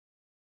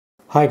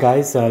Hi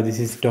guys, this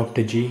is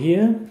Dr. G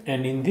here,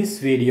 and in this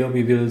video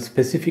we will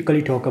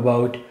specifically talk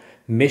about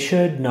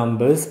measured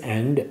numbers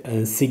and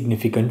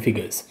significant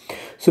figures.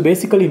 So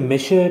basically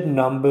measured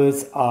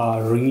numbers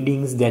are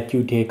readings that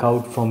you take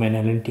out from an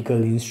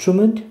analytical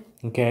instrument.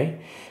 Okay,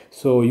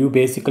 so you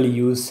basically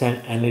use an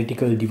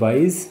analytical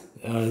device,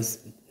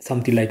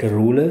 something like a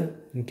ruler,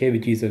 okay,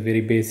 which is a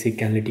very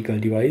basic analytical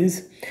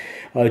device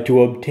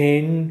to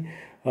obtain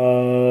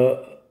an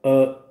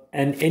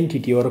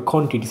entity or a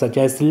quantity such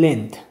as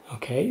length.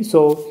 Okay,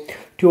 so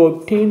to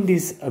obtain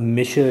this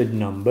measured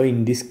number,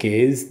 in this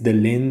case the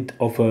length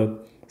of a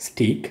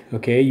stick,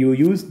 okay, you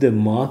use the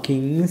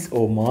markings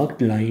or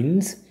marked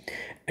lines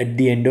at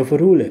the end of a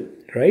ruler,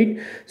 right?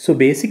 So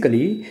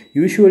basically,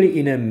 usually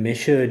in a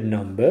measured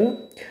number,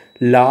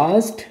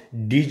 last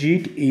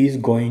digit is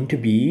going to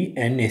be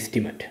an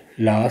estimate.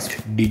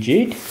 Last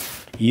digit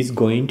is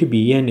going to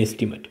be an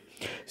estimate.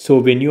 So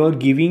when you are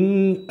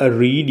giving a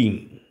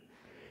reading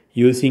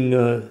using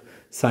a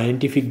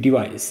scientific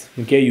device,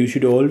 okay, you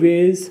should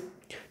always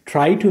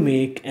try to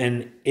make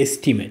an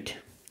estimate,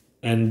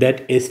 and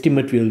that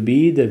estimate will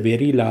be the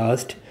very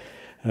last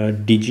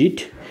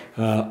digit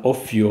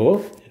of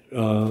your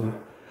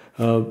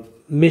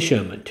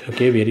measurement,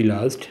 okay, very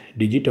last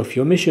digit of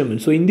your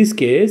measurement. So in this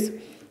case,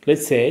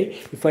 let's say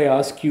if I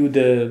ask you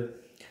the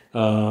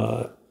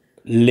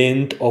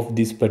length of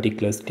this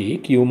particular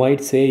stick, you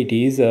might say it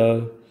is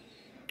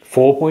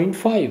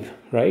 4.5,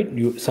 right?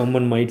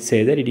 Someone might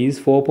say that it is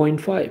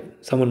 4.5,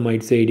 someone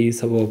might say it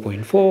is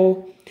 4.4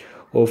 or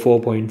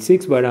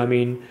 4.6, but I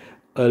mean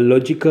a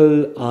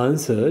logical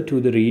answer to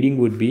the reading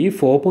would be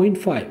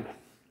 4.5,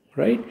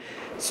 right?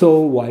 So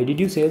why did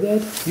you say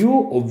that?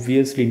 You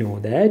obviously know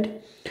that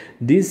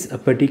this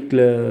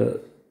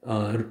particular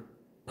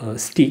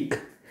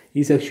stick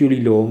is actually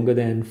longer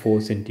than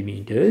 4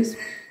 centimeters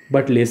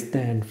but less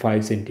than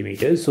 5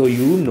 centimeters. So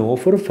you know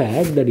for a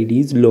fact that it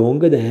is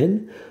longer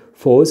than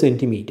 4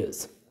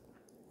 centimeters,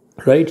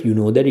 right? You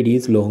know that it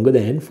is longer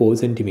than 4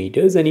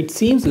 centimeters, and it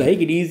seems like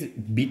it is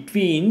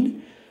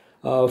between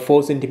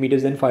 4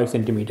 centimeters and 5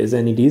 centimeters,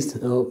 and it is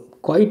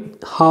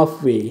quite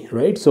halfway,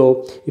 right?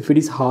 So if it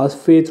is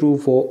halfway through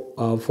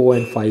 4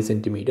 and 5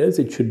 centimeters,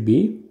 it should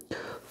be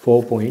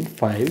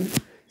 4.5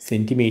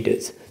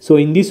 centimeters. So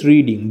in this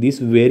reading, this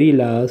very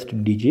last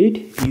digit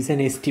is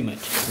an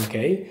estimate,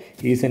 okay,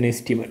 is an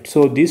estimate.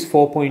 So this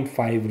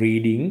 4.5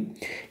 reading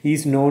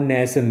is known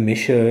as a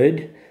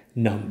measured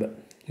number.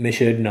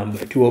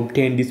 To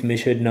obtain this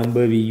measured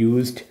number, we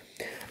used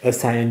a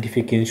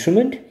scientific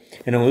instrument,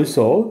 and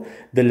also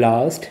the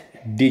last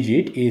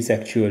digit is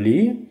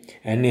actually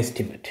an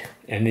estimate.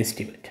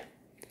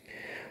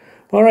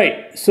 All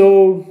right,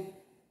 so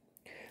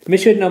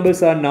measured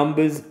numbers are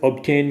numbers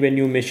obtained when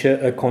you measure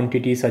a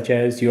quantity such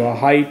as your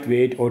height,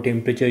 weight, or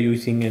temperature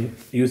using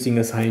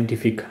a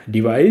scientific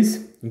device,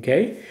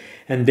 okay?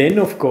 And then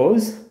of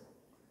course,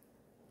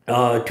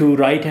 to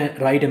write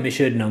a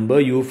measured number,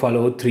 you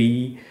follow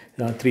three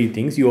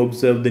things. You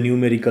observe the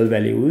numerical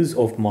values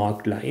of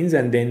marked lines,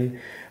 and then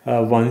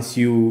once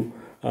you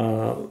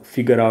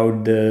figure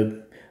out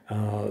the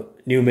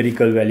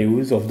numerical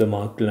values of the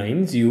marked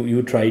lines,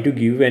 you try to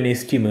give an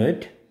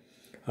estimate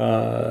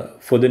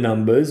for the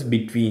numbers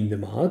between the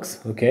marks,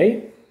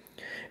 okay?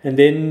 And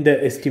then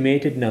the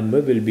estimated number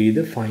will be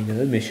the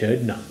final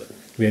measured number.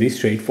 Very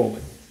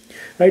straightforward,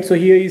 right? So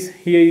here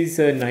is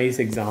a nice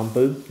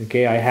example,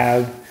 okay? I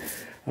have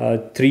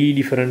 3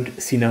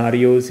 different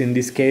scenarios in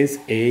this case,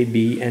 A,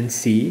 B, and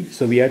C.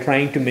 So we are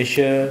trying to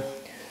measure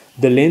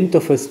the length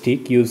of a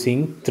stick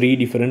using 3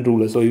 different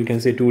rulers, or you can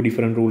say 2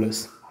 different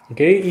rulers,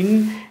 okay?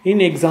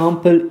 In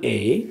example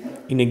A,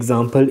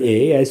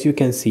 as you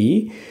can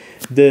see,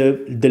 the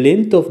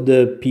length of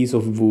the piece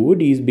of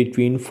wood is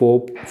between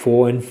 4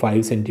 and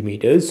 5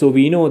 centimeters. So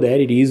we know that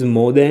it is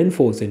more than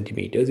 4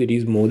 centimeters.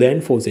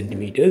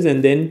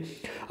 And then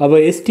our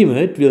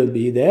estimate will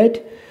be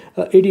that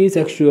it is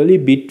actually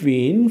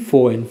between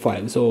 4 and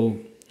 5. So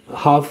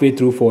halfway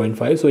through 4 and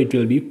 5, so it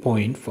will be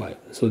 0.5.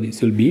 So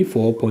this will be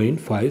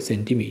 4.5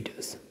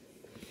 centimeters.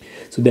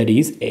 So that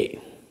is A.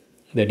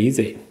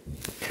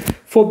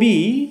 For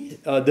B,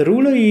 the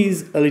ruler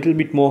is a little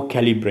bit more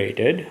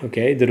calibrated,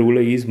 okay? The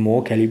ruler is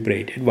more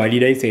calibrated. Why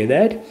did I say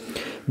that?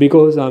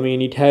 Because I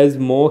mean it has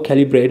more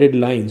calibrated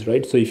lines,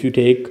 right? So if you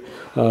take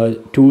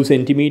 2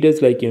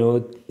 centimeters, like, you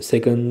know,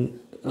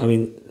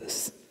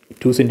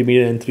 2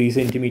 centimeter and 3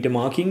 centimeter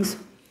markings,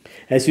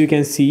 as you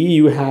can see,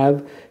 you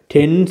have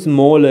 10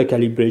 smaller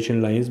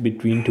calibration lines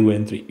between 2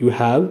 and 3. You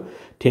have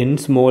 10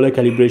 smaller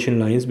calibration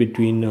lines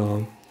between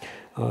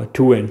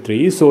 2 and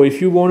 3. So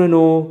if you want to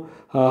know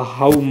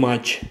how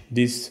much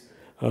this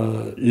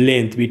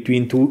length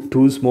between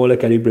two smaller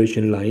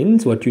calibration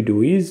lines, what you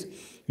do is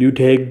you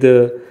take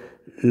the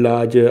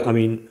larger,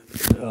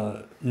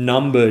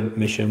 numbered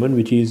measurement,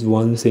 which is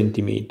 1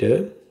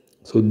 centimeter.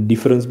 So the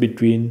difference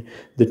between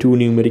the two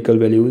numerical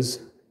values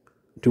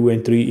 2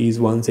 and 3 is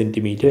 1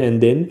 centimeter,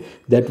 and then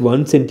that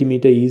 1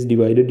 centimeter is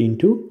divided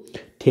into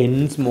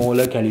 10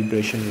 smaller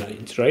calibration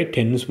lines, right?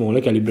 10 smaller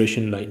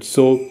calibration lines.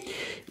 So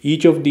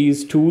each of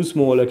these two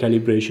smaller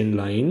calibration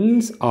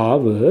lines are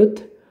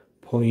worth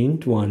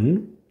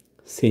 0.1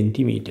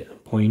 centimeter.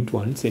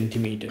 0.1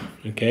 centimeter.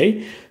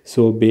 Okay,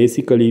 so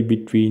basically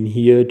between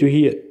here to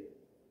here,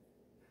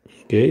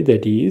 okay,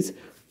 that is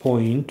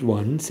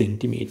 0.1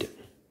 centimeter.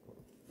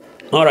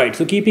 All right,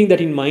 so keeping that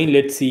in mind,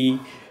 let's see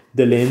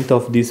the length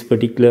of this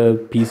particular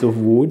piece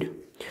of wood.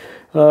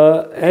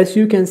 As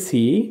you can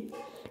see,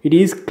 it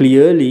is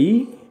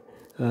clearly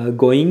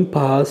going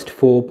past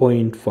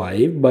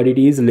 4.5, but it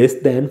is less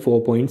than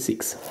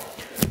 4.6.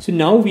 So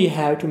now we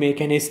have to make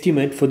an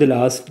estimate for the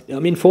last,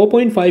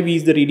 4.5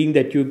 is the reading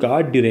that you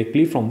got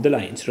directly from the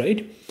lines,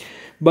 right?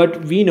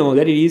 But we know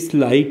that it is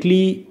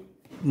slightly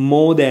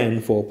more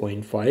than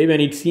 4.5,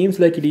 and it seems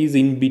like it is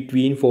in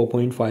between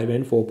 4.5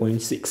 and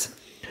 4.6.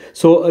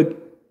 So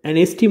an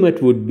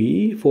estimate would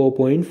be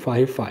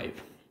 4.55,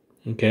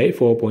 okay,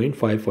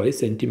 4.55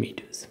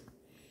 centimeters,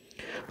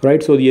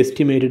 right? So the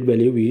estimated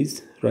value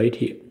is right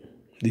here.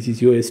 This is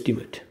your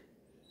estimate.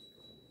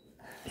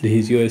 This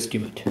is your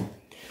estimate.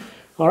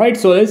 All right,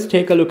 so let's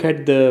take a look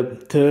at the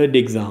third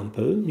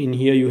example. In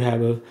here you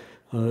have a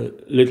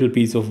little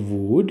piece of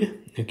wood,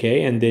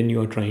 okay, and then you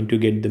are trying to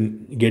get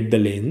the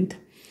length,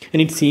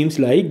 and it seems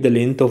like the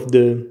length of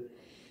the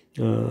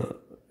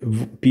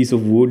piece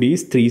of wood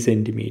is 3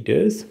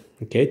 centimeters,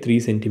 okay,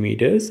 3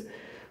 centimeters.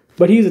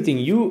 But here's the thing,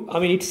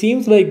 it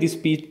seems like this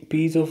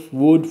piece of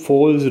wood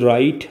falls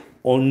right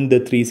on the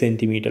 3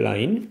 centimeter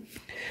line.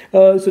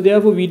 So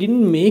therefore we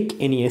didn't make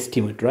any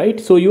estimate, right?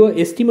 So your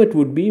estimate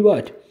would be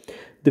what?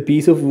 The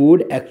piece of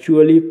wood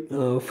actually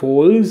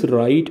falls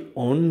right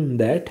on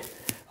that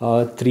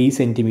 3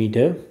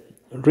 centimeter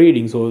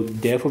reading. So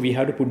therefore we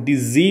have to put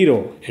this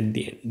 0 at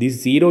the end. This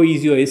 0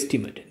 is your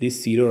estimate.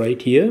 This 0 right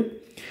here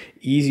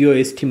is your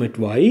estimate.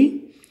 Why?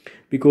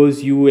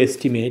 Because you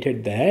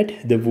estimated that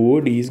the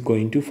wood is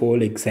going to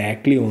fall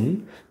exactly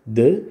on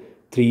the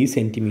 3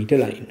 centimeter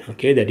line.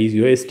 Okay, that is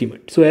your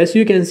estimate. So as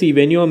you can see,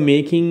 when you are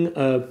making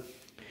a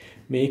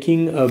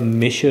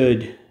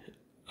measured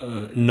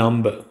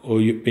number, or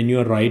when you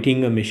are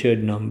writing a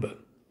measured number,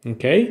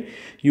 okay,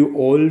 you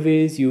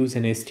always use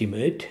an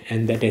estimate,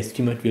 and that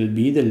estimate will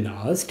be the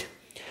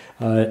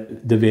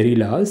very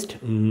last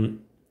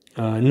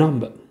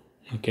number.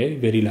 Okay,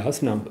 very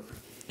last number.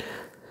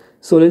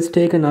 So let's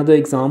take another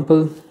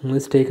example.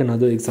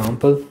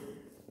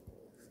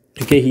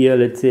 Okay, here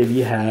let's say we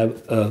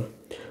have a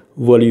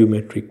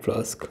volumetric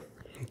flask.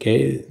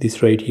 Okay,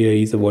 this right here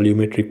is a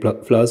volumetric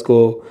flask,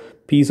 or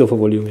piece of a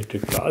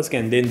volumetric flask,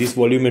 and then this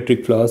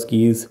volumetric flask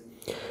is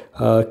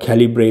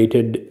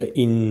calibrated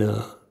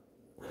into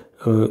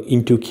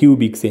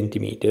cubic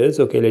centimeters.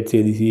 Okay, let's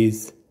say this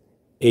is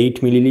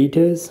 8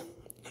 milliliters,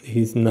 this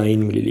is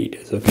 9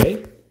 milliliters.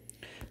 Okay,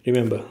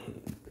 remember,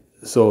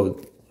 so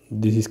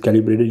this is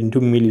calibrated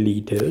into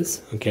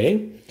milliliters.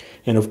 Okay,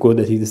 and of course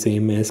that is the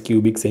same as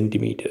cubic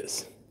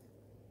centimeters.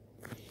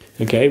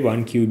 Okay,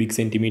 1 cubic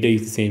centimeter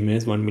is the same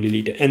as 1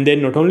 milliliter. And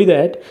then not only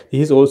that,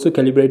 this is also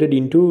calibrated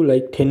into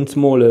like 10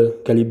 smaller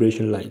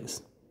calibration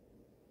lines.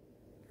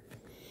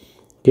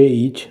 Okay,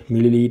 each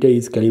milliliter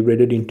is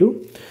calibrated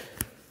into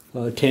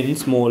 10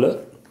 smaller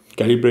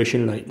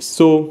calibration lines.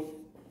 So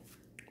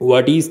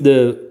what is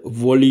the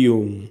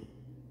volume?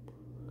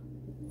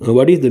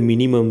 What is the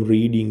minimum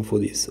reading for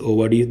this, or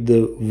what is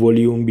the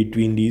volume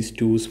between these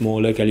two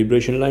smaller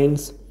calibration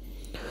lines?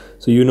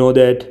 So you know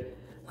that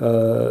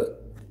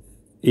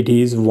it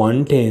is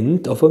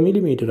 1/10 of a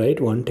millimeter, right?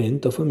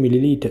 1/10 of a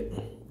milliliter.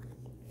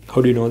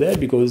 How do you know that?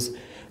 Because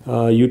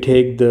you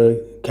take the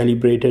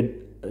calibrated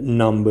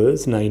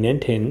numbers 9 and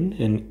 10,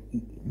 and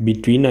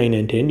between 9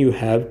 and 10 you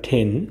have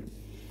 10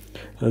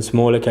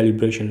 smaller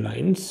calibration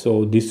lines.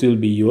 So this will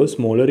be your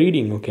smaller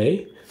reading,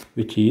 okay,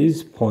 which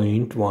is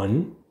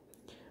 0.1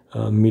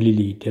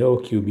 milliliter or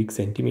cubic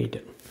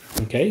centimeter.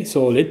 Okay,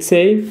 so let's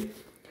say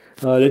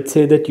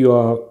that you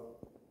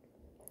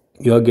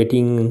are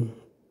getting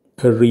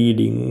a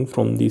reading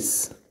from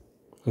this.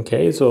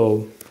 Okay,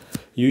 so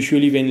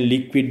usually when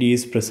liquid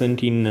is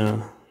present in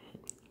a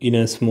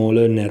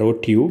smaller narrow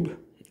tube,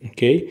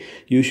 okay,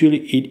 usually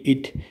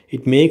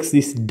it makes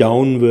this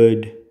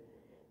downward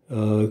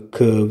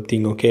curve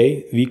thing.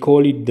 Okay, we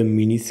call it the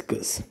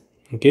meniscus.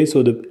 Okay,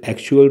 so the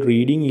actual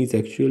reading is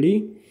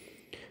actually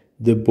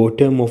the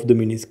bottom of the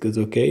meniscus.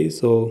 Okay,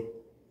 so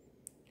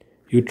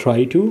you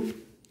try to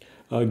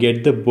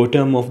get the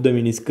bottom of the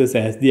meniscus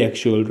as the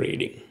actual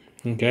reading.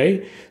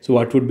 Okay, so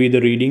what would be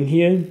the reading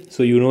here?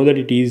 So you know that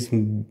it is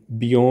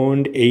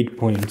beyond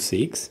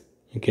 8.6.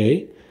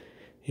 okay,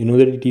 you know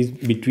that it is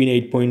between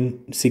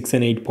 8.6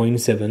 and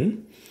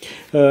 8.7,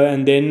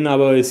 and then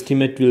our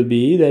estimate will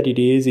be that it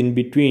is in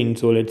between.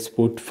 So let's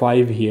put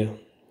 5 here.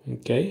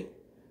 Okay,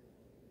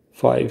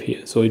 5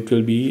 here, so it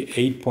will be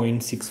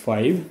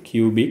 8.65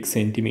 cubic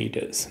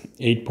centimeters.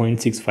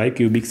 8.65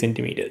 cubic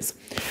centimeters.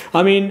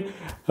 I mean,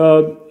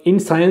 in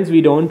science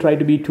we don't try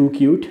to be too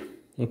cute.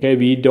 Okay,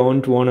 we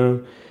don't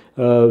want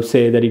to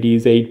say that it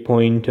is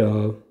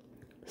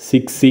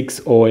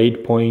 8.66 or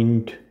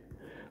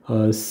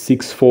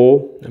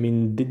 8.64. I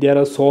mean, there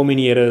are so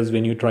many errors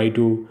when you try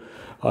to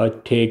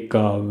take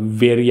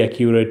very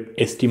accurate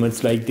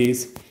estimates like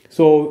this.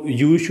 So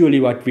usually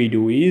what we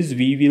do is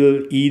we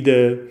will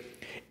either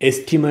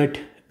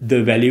estimate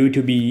the value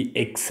to be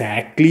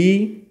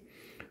exactly,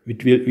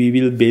 we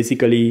will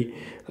basically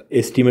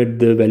estimate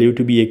the value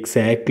to be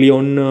exactly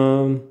on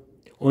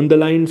the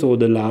line, so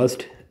the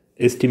last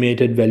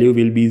estimated value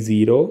will be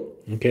 0,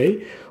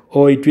 okay,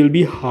 or it will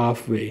be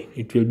halfway,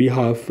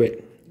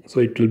 so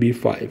it will be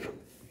 5.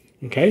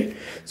 Okay,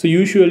 so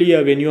usually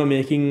when you are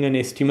making an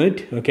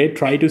estimate, okay,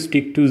 try to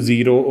stick to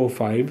 0 or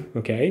 5.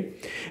 Okay,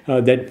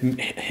 that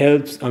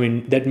helps, I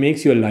mean, that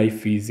makes your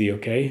life easy.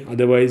 Okay,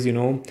 otherwise, you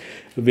know,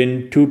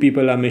 when two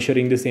people are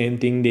measuring the same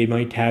thing, they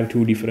might have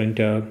two different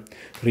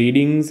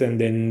readings,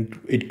 and then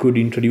it could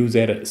introduce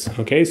errors.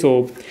 Okay,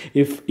 so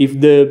if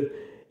the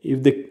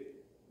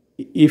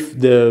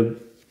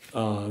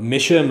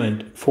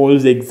measurement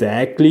falls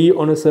exactly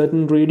on a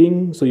certain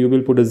reading, so you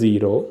will put a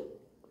 0.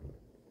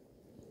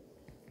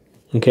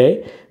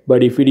 Okay,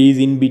 but if it is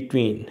in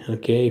between,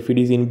 okay, if it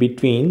is in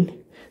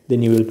between,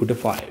 then you will put a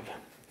 5.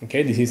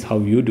 Okay, this is how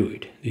you do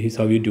it. This is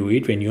how you do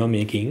it when you are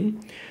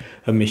making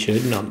a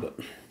measured number.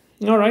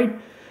 All right,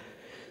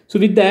 so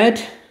with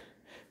that,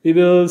 we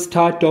will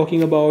start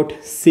talking about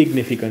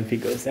significant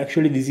figures.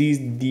 Actually, this is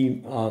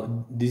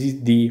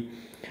the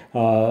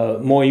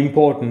more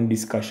important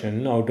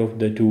discussion out of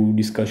the two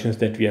discussions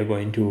that we are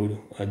going to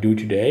do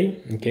today.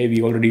 Okay,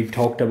 we already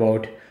talked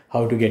about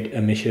how to get a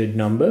measured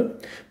number,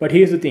 but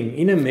here's the thing: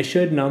 in a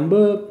measured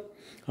number,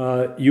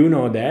 you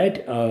know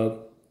that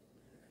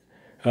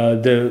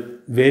the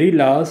very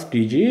last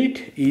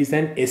digit is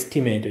an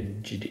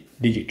estimated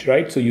digit,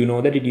 right? So you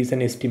know that it is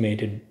an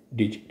estimated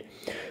digit.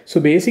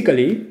 So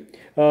basically,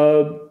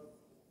 in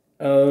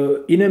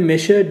a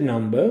measured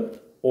number,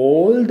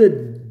 all the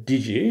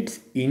digits,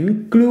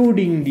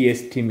 including the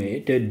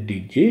estimated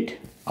digit,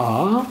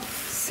 are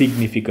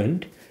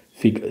significant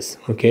figures.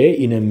 Okay,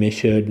 in a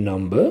measured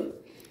number,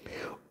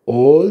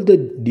 all the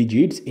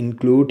digits,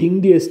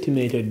 including the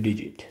estimated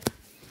digit,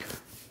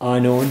 are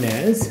known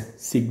as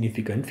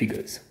significant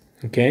figures.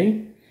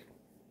 Okay,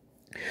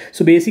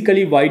 so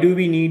basically, why do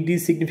we need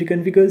these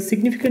significant figures?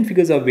 Significant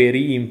figures are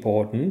very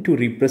important to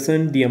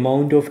represent the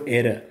amount of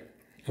error.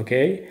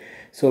 Okay,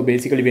 so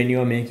basically, when you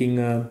are making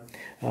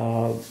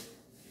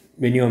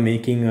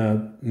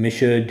a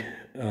measured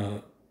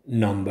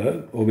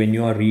number, or when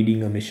you are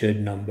reading a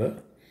measured number,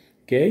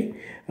 okay,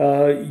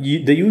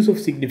 the use of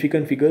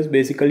significant figures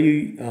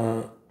basically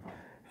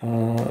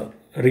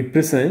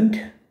represent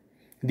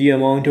the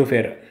amount of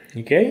error.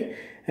 Okay,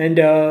 and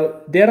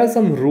there are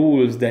some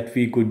rules that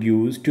we could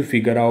use to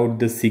figure out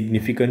the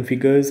significant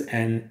figures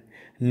and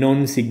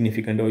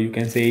non-significant, or you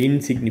can say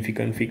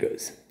insignificant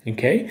figures.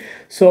 Okay,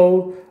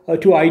 so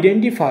to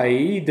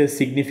identify the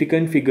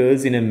significant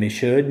figures in a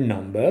measured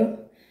number,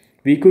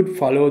 we could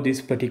follow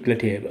this particular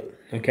table.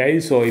 Okay,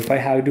 so if I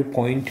have to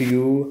point to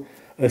you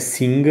a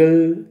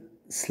single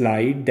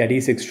slide that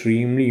is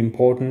extremely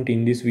important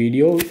in this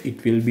video,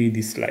 it will be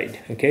this slide.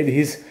 Okay, this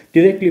is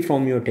directly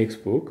from your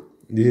textbook.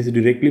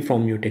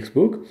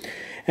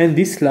 And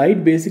this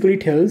slide basically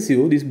tells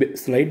you,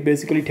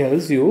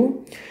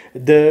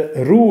 the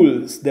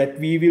rules that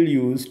we will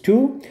use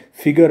to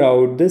figure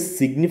out the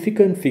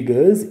significant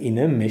figures in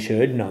a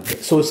measured number.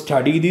 So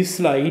study this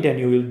slide and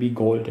you will be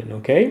golden.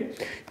 Okay,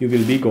 you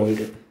will be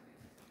golden.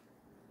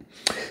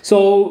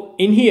 So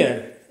in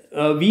here,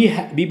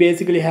 we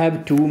basically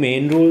have two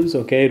main rules.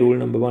 Okay, rule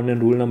number 1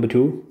 and rule number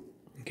 2.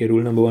 Okay,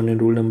 rule number 1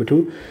 and rule number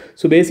 2.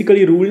 So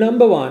basically, rule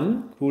number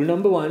one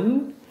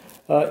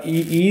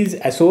is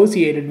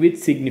associated with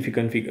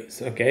significant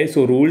figures. Okay,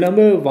 so rule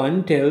number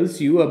 1 tells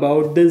you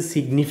about the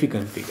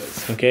significant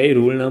figures. Okay,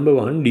 rule number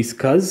 1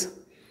 discuss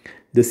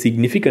the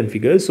significant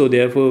figures. So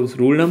therefore,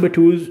 rule number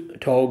 2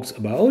 talks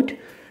about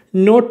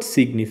not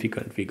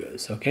significant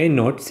figures. Okay,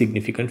 not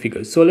significant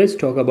figures. So let's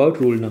talk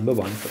about rule number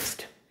 1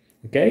 first.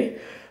 Okay,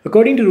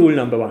 according to rule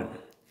number 1,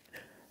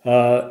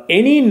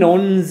 any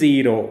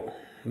non-zero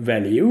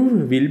value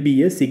will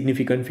be a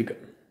significant figure.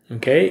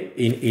 Okay,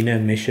 in a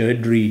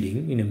measured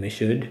reading, in a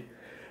measured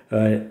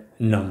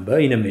number,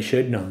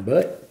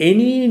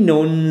 any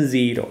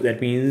non-zero,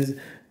 that means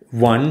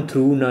 1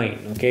 through 9,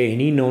 okay,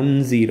 any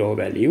non-zero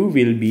value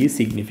will be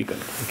significant.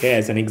 Okay,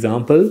 as an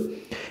example,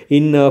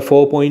 in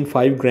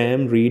 4.5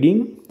 gram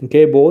reading,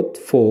 okay, both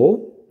 4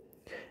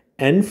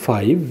 and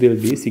 5 will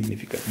be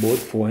significant.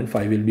 Both 4 and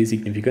 5 will be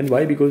significant.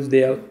 Why? Because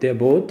they're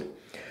both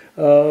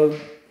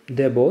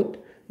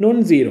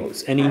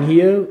non-zeros, and in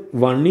here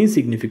 1 is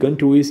significant,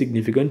 2 is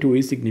significant,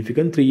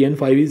 3 and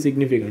 5 is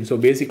significant. So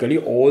basically,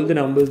 all the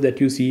numbers that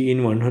you see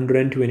in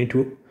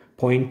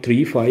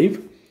 122.35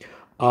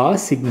 are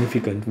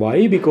significant.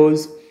 Why?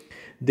 Because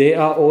they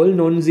are all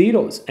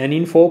non-zeros, and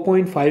in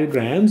 4.5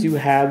 grams you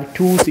have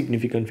two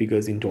significant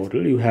figures in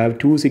total.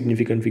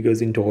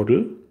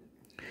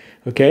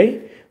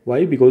 Okay,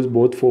 why? Because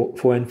both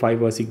 4 and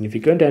 5 are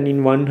significant, and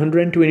in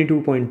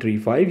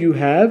 122.35 you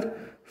have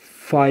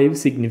 5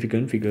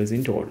 significant figures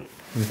in total.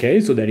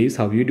 Okay, so that is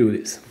how you do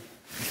this.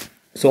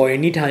 So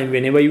anytime,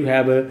 whenever you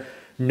have a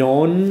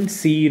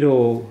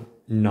non-zero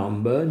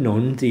number,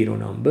 non-zero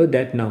number,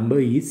 that number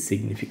is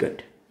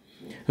significant.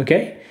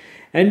 Okay,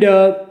 and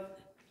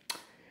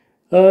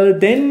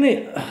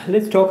then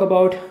let's talk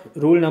about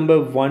rule number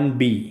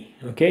 1b.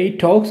 Okay, it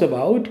talks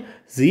about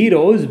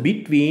zeros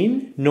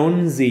between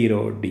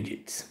non-zero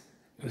digits.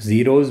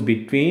 Zeros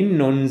between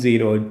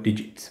non-zero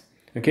digits.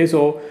 Okay,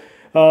 so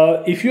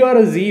if you are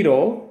a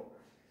zero,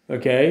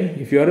 okay,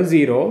 if you are a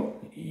zero,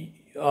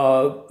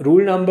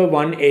 rule number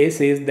 1a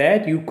says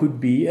that you could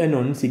be a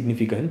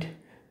non-significant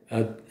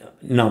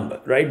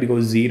number, right?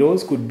 Because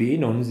zeros could be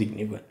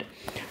non-significant.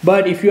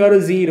 But if you are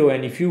a zero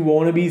and if you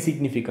want to be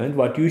significant,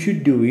 what you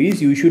should do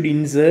is you should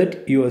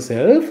insert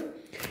yourself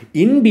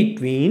in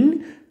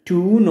between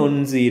two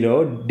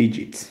non-zero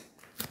digits.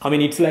 I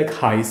mean, it's like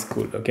high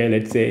school. Okay,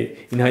 let's say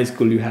in high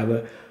school you have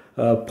a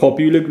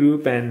popular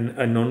group and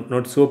a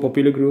not so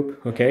popular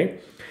group. Okay,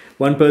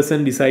 one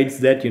person decides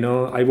that, you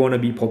know, I want to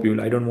be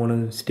popular, I don't want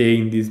to stay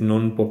in this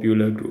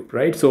non-popular group,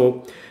 right?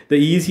 So the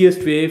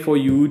easiest way for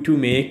you to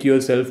make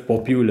yourself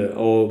popular,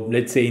 or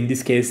let's say in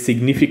this case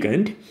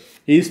significant,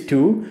 is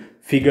to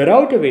figure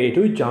out a way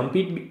to jump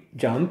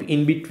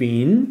in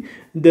between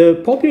the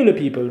popular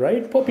people,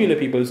 right? Popular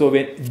people. So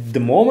when the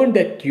moment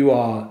that you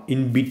are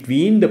in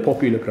between the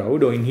popular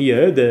crowd, or in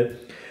here the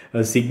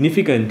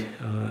significant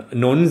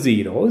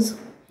non-zeros,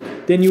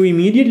 then you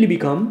immediately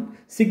become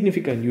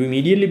significant. You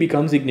immediately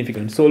become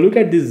significant. So look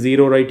at this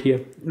zero right here.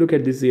 Look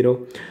at this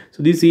zero.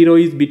 So this zero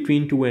is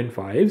between 2 and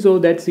 5. So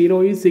that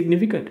zero is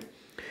significant.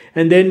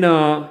 And then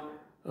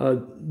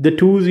the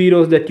two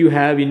zeros that you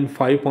have in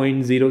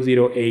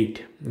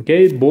 5.008,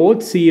 okay,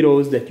 both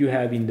zeros that you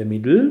have in the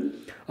middle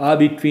are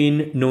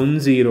between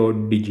non-zero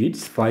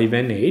digits 5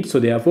 and 8. So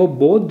therefore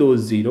both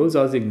those zeros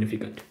are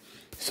significant.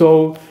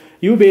 So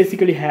you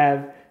basically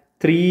have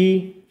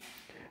three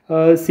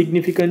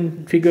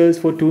significant figures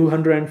for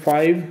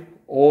 205.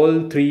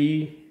 All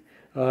three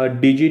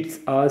digits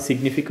are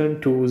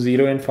significant to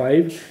 0 and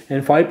 5,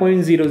 and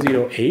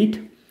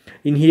 5.008.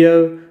 In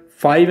here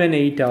 5 and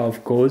 8 are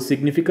of course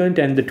significant,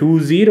 and the two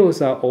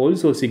zeros are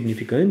also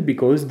significant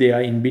because they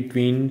are in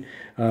between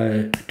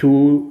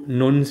two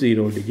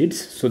non-zero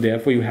digits. So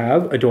therefore you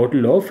have a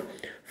total of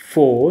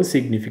 4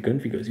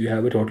 significant figures. You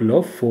have a total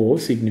of 4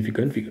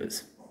 significant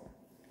figures.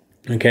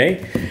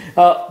 Okay,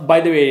 by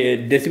the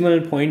way,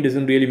 decimal point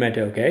doesn't really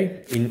matter,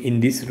 okay,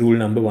 in this rule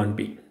number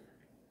 1b.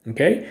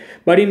 Okay,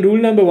 but in rule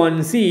number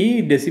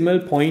 1c, decimal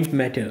point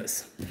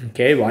matters.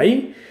 Okay,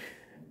 why?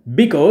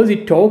 Because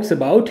it talks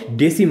about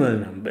decimal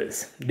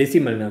numbers.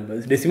 Decimal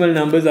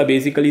numbers are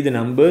basically the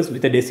numbers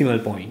with a decimal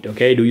point.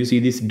 Okay, do you see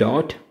this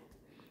dot?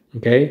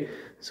 Okay,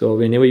 so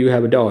whenever you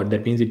have a dot,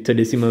 that means it's a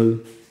decimal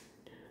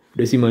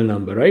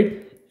number, right?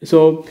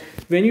 So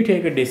when you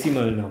take a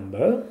decimal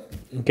number,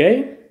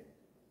 okay,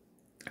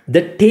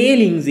 the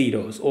tailing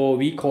zeros, or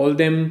we call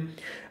them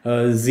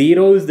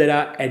zeros that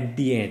are at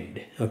the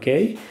end,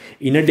 okay,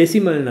 in a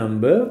decimal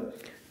number,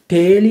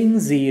 tailing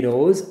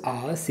zeros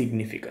are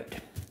significant.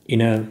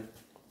 In a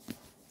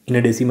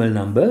decimal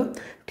number,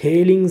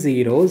 tailing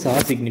zeros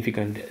are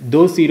significant.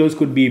 Those zeros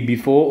could be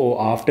before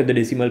or after the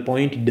decimal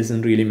point, it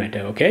doesn't really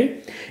matter,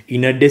 okay?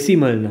 In a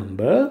decimal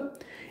number,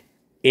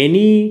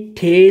 any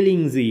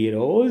tailing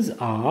zeros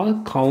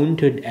are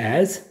counted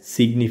as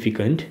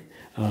significant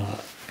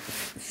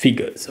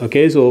figures.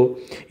 Okay, so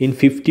in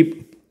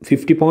 50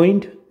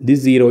 point, this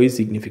 0 is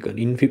significant.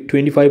 In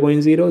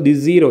 25.0, this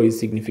 0 is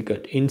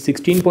significant. In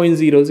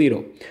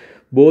 16.00,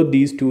 both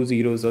these two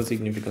zeros are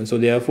significant. So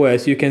therefore,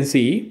 as you can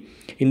see,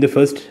 in the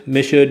first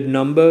measured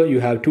number you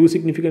have 2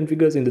 significant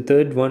figures. In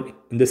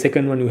the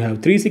second one you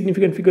have 3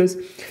 significant figures.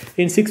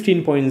 In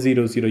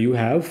 16.00 you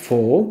have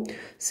 4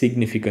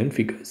 significant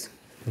figures.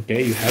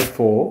 Okay, you have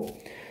 4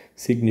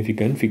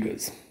 significant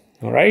figures.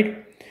 All right.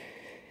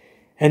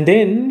 And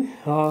then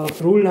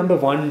rule number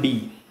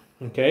 1d.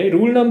 Okay,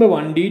 rule number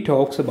 1d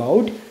talks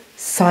about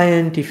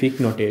scientific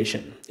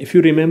notation. If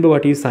you remember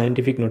what is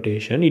scientific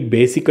notation, it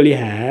basically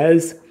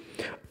has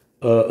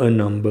a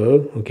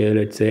number, okay,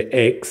 let's say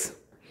x,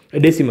 a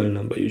decimal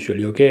number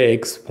usually, okay,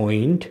 x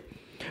point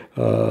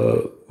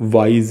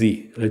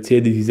yz. Let's say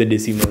this is a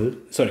decimal,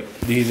 sorry,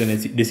 this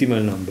is a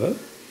decimal number,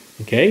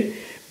 okay.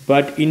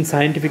 But in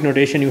scientific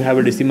notation, you have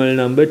a decimal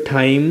number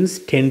times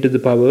 10 to the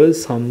power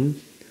some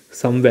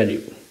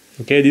value.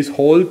 Okay, this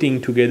whole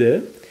thing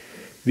together,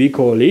 we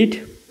call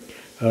it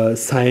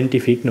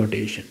scientific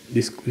notation.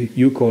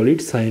 You call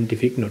it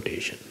scientific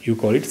notation. You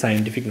call it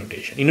scientific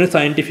notation. In a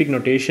scientific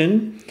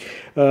notation,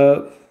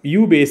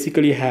 you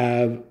basically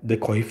have the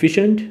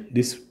coefficient,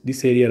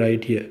 this area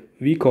right here.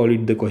 We call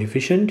it the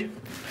coefficient,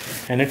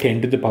 and a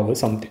 10 to the power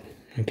something.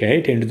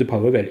 Okay, 10 to the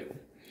power value.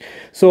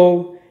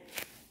 So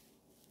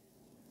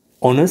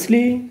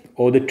honestly,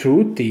 or the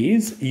truth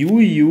is, you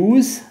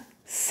use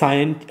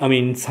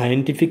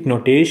scientific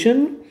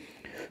notation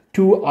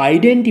to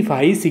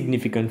identify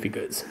significant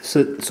figures.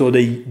 So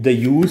the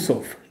use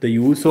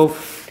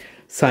of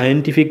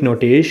scientific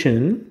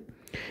notation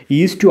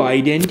is to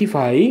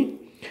identify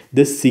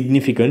the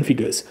significant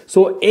figures.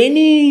 So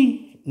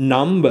any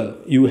number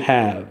you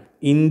have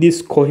in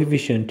this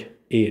coefficient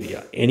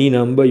area, any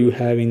number you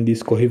have in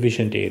this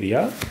coefficient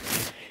area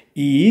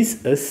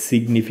is a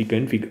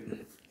significant figure.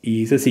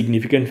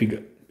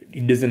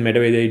 It doesn't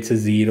matter whether it's a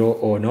 0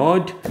 or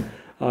not.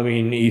 I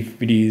mean,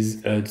 if it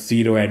is a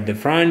 0 at the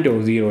front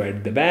or 0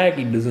 at the back,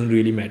 it doesn't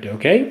really matter.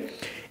 Okay,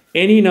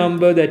 any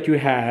number that you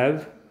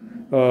have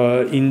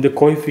in the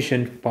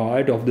coefficient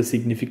part of the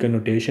significant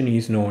notation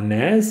is known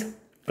as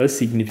a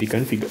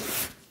significant figure.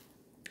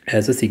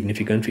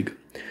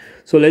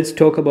 So let's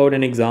talk about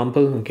an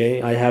example.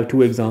 Okay, I have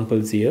two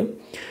examples here.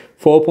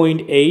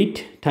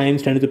 4.8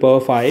 times 10 to the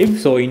power 5.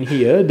 So in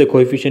here the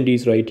coefficient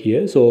is right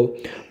here, so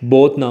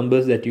both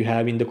numbers that you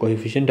have in the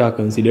coefficient are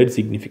considered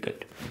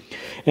significant.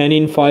 And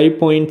in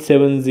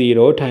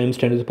 5.70 times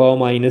 10 to the power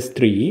minus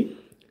 3,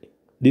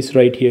 this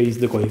right here is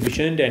the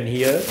coefficient, and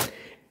here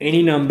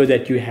any number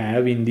that you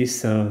have in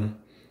this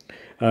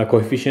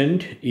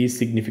coefficient is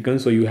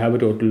significant. So you have a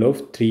total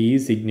of 3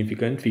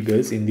 significant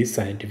figures in this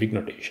scientific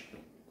notation.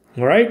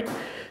 All right,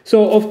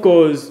 so of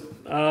course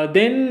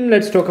then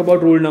let's talk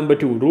about rule number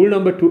 2. Rule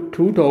number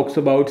 2 talks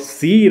about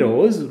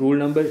zeros. Rule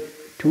number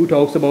 2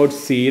 talks about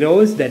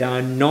zeros that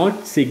are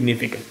not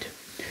significant.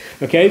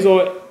 Okay,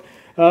 so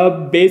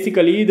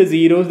basically the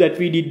zeros that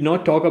we did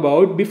not talk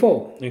about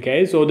before.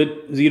 Okay, so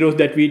the zeros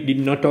that we did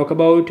not talk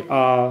about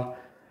are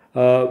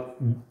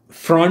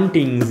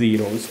fronting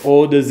zeros,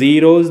 or the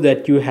zeros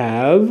that you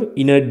have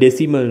in a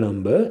decimal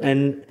number,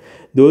 and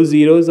those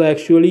zeros are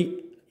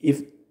actually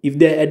if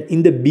they're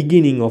in the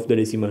beginning of the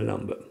decimal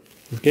number.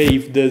 Okay,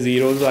 if the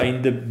zeros are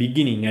at the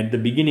beginning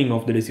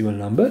of the decimal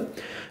number,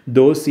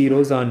 those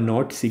zeros are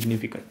not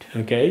significant.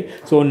 Okay,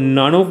 so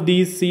none of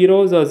these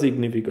zeros are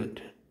significant,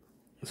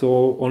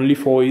 so only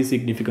 4 is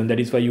significant.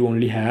 That is why you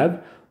only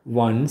have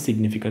one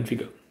significant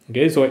figure.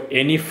 Okay, so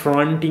any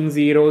fronting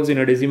zeros in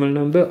a decimal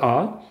number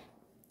are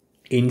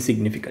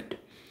insignificant.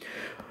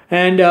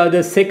 And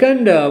the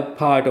second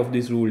part of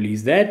this rule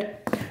is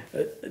that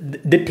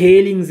the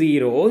tailing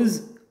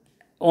zeros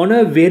on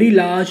a very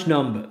large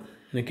number.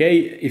 Okay,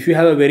 if you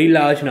have a very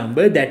large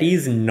number that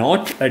is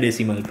not a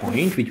decimal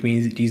point, which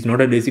means it is not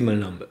a decimal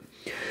number.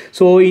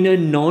 So in a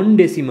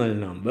non-decimal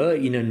number,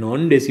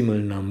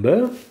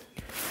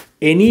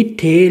 any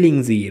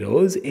tailing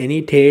zeros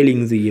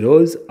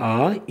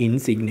are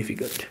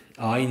insignificant.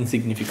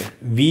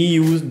 We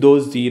use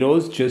those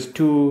zeros just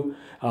to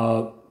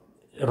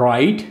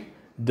write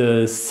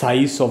the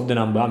size of the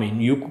number. I mean,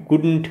 you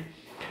couldn't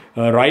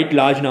write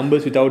large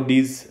numbers without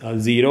these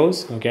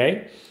zeros.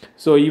 Okay,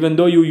 so even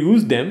though you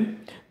use them,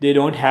 they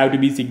don't have to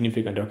be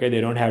significant. Okay, they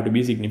don't have to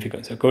be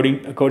significant. So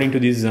according to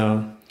this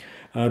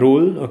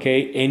rule,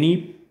 okay,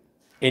 any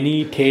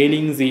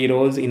tailing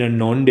zeros in a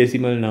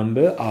non-decimal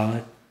number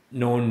are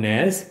known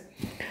as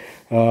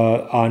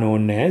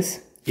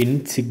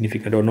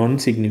insignificant or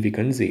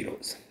non-significant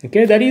zeros.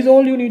 Okay, that is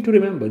all you need to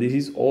remember. This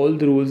is all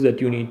the rules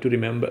that you need to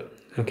remember.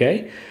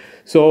 Okay,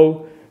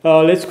 so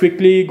let's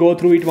quickly go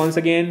through it once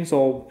again.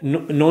 So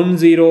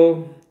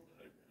non-zero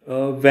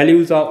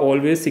values are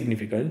always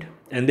significant,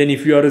 and then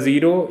if you are a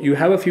 0, you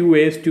have a few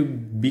ways to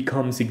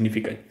become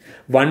significant.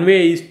 One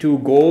way is to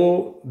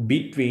go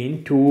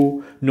between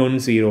two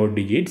non-zero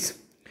digits.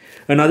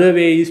 Another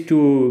way is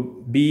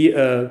to be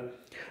a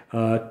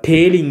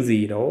tailing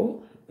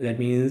zero, that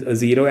means a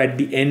 0 at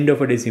the end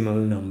of a decimal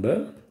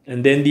number.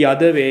 And then the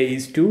other way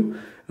is to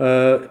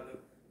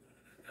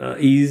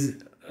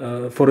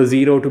for a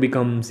 0 to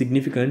become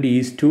significant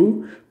is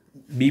to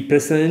be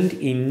present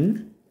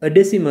in the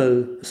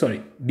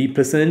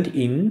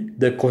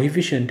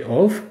coefficient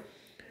of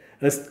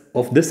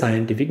the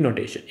scientific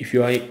notation. If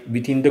you are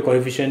within the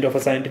coefficient of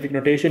a scientific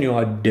notation, you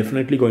are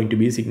definitely going to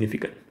be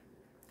significant.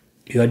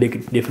 That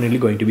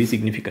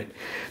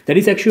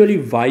is actually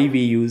why we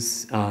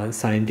use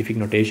scientific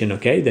notation.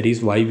 Okay, that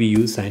is why we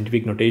use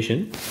scientific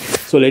notation.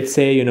 So let's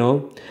say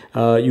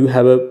you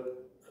have a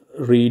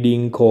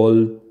reading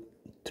called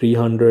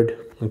 300.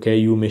 Okay,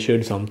 you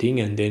measured something,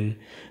 and then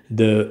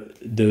the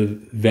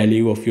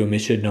value of your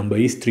measured number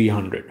is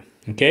 300.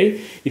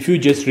 Okay, if you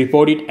just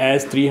report it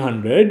as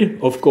 300,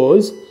 of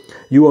course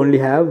you only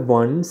have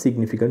one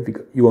significant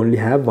figure.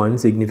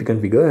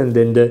 And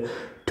then the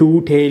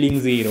two tailing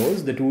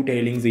zeros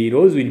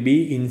will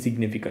be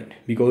insignificant,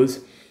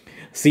 because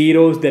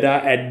zeros that are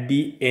at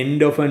the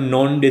end of a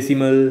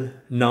non-decimal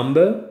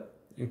number,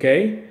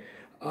 okay,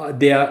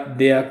 they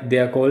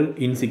are called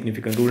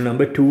insignificant. Rule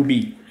number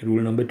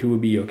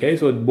 2b. Okay,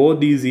 so both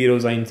these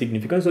zeros are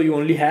insignificant, so you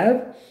only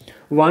have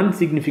one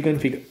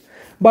significant figure.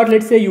 But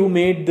let's say you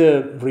made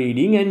the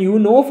reading and you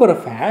know for a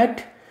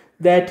fact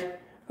that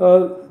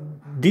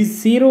this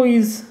 0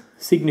 is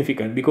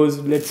significant, because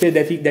let's say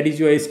that is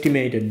your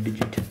estimated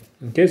digit.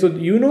 Okay, so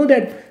you know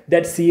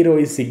that 0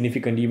 is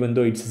significant even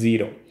though it's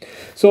 0.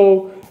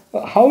 So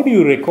how do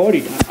you record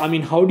it? I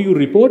mean, how do you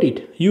report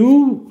it?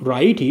 You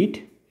write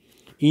it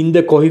in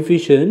the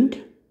coefficient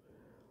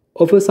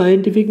of a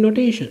scientific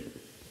notation.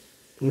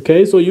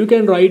 Okay, so you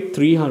can write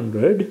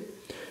 300.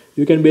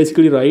 You can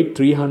basically write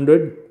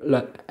 300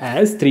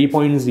 as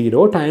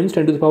 3.0 times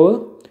 10 to the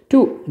power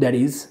 2. That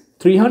is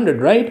 300,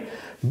 right?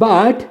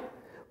 But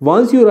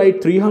once you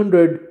write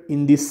 300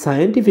 in this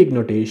scientific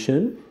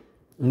notation,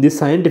 this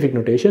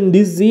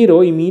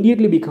 0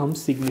 immediately becomes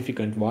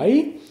significant.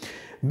 Why?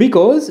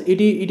 Because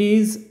it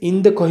is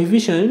in the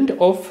coefficient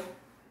of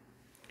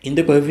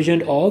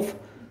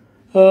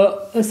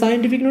a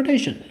scientific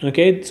notation.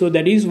 Okay, so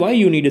that is why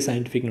you need a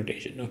scientific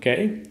notation.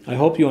 Okay, I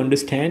hope you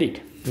understand it.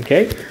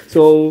 Okay,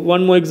 so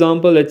one more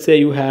example. Let's say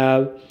you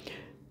have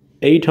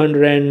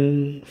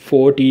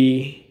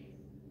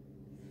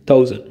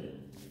 840,000.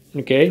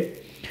 Okay,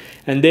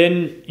 and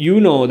then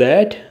you know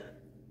that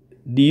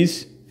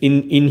these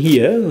in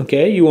here,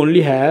 okay, you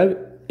only have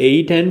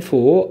 8 and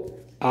 4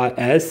 are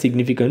as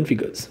significant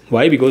figures.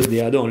 Why? Because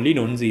they are the only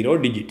non-zero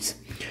digits.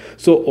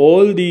 So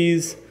all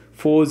these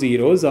 4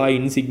 zeros are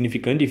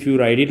insignificant if you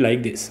write it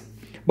like this.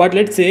 But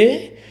let's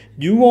say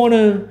you want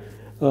to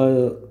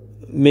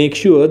make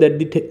sure that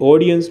the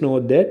audience know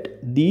that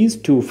these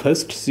two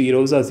first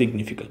zeros are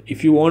significant.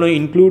 If you want to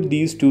include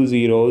these 2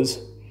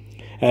 zeros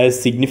as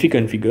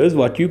significant figures,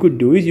 what you could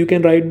do is you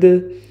can write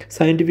the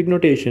scientific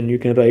notation. You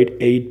can write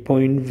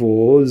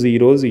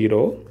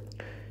 8.400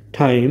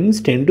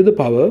 times 10 to the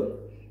power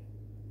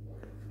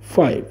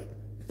 5.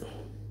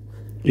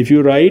 If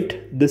you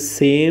write the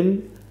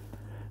same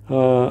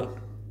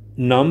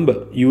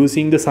number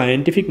using the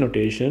scientific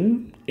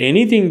notation,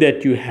 anything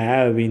that you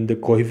have in the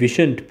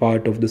coefficient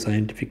part of the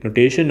scientific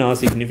notation are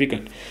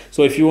significant.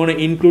 So if you want to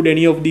include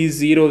any of these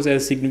zeros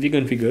as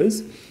significant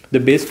figures, the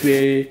best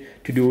way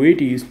to do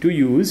it is to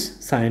use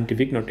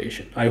scientific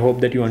notation. I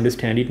hope that you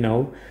understand it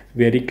now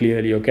very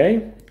clearly.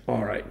 Okay,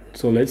 all right,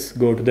 so let's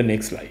go to the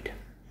next slide.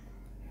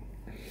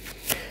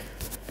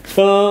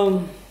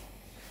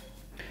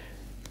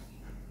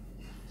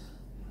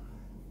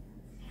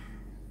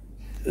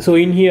 So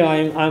in here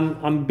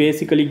I'm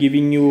basically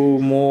giving you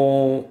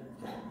more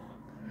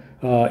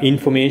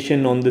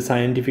information on the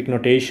scientific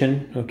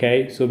notation.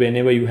 Okay, so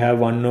whenever you have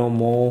one or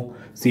more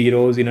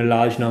zeros in a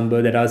large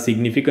number that are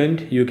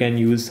significant, you can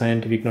use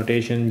scientific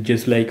notation,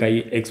 just like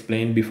I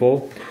explained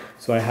before.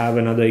 So I have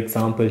another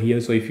example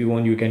here, so if you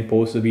want you can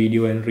pause the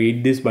video and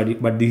read this, but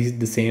this is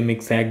the same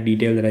exact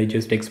detail that I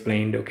just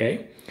explained.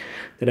 Okay,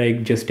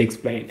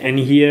 and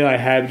here I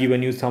have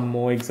given you some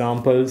more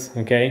examples.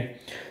 Okay,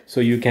 so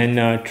you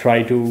can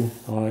try to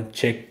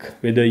check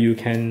whether you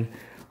can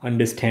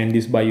understand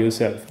this by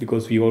yourself,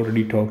 because we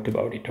already talked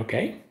about it.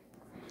 Okay,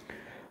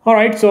 all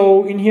right,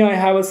 so in here I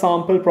have a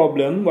sample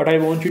problem. What I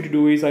want you to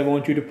do is I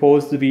want you to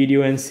pause the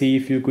video and see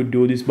if you could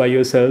do this by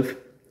yourself.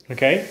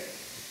 Okay,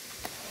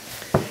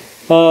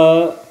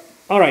 all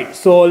right,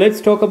 so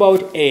let's talk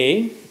about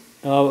A.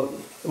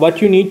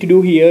 What you need to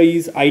do here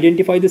is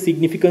identify the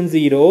significant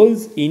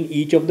zeros in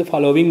each of the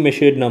following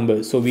measured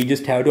numbers. So we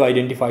just have to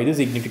identify the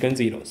significant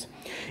zeros.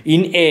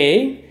 In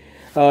A,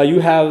 you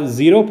have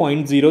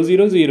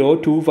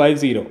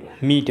 0.000250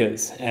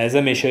 meters as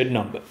a measured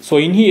number. So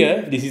in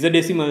here, this is a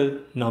decimal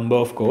number,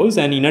 of course,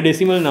 and in a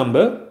decimal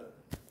number,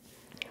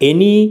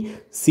 any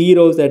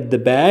zeros at the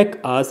back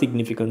are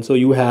significant. So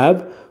you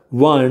have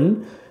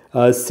one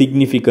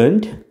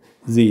significant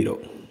zero.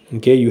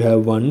 Okay, you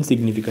have one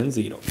significant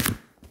zero.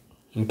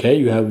 Okay,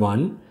 you have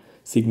one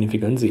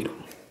significant zero,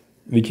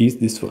 which is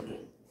this one.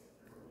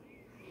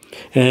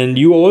 And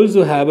you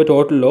also have a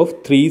total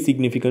of 3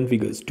 significant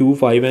figures. 2,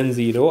 5 and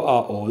 0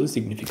 are all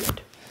significant.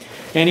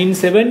 And in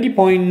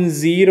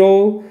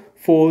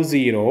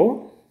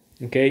 70.040,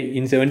 okay,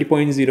 in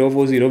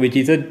 70.040, which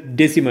is a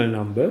decimal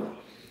number,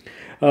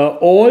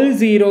 all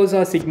zeros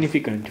are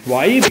significant.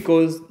 Why?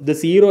 Because the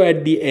 0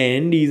 at the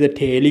end is a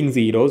tailing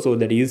 0, so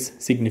that is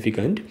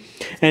significant.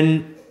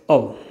 And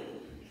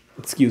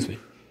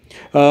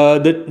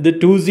the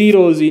 2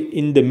 zeros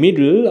in the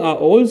middle are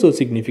also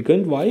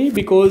significant. Why?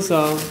 Because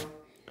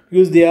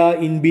they are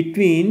in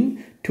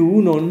between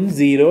 2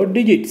 non-zero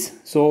digits.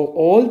 So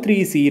all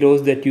 3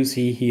 zeros that you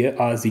see here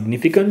are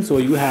significant. So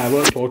you have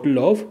a total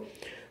of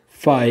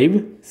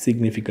 5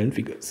 significant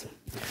figures.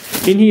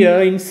 In here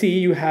in C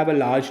you have a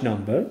large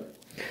number,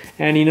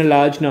 and in a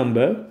large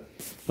number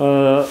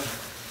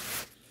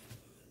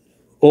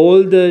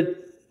all the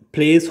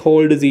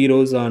placeholder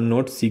zeros are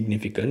not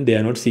significant. They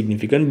are not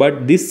significant,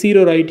 but this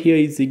 0 right here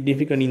is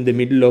significant in the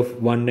middle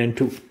of 1 and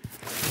 2.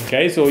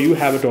 Okay, so you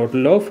have a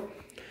total of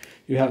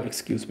you have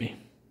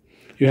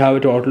a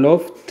total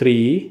of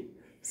 3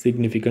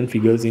 significant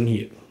figures in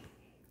here.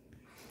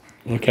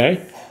 Okay,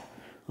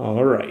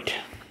 all right,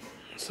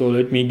 so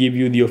let me give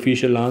you the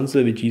official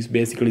answer, which is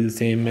basically the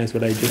same as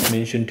what I just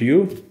mentioned to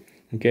you.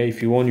 Okay,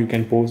 if you want you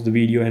can pause the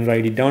video and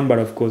write it down, but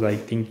of course I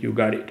think you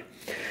got it.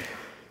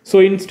 So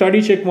in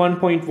study check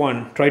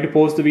 1.1, try to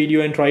pause the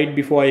video and try it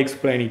before I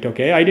explain it.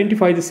 Okay,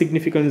 identify the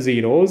significant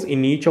zeros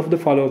in each of the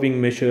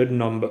following measured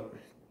number.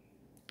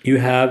 You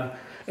have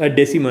a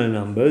decimal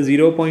number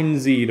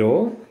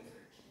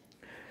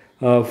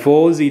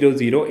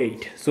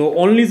 0.04008. So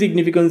only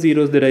significant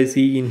zeros that I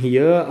see in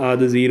here are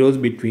the zeros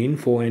between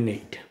 4 and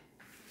 8.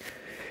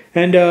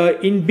 And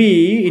in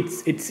B,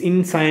 it's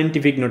in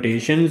scientific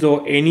notation.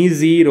 So any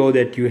 0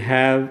 that you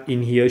have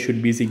in here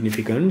should be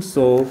significant.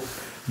 So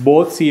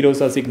both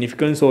zeros are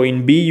significant. So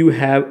in B you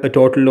have a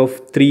total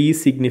of 3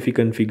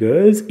 significant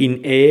figures.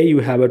 In A you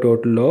have a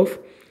total of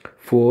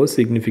 4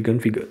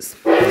 significant figures.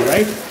 All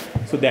right,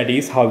 so that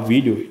is how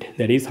we do it.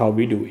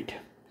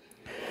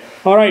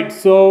 All right,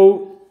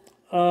 so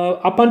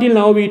up until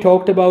now we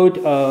talked about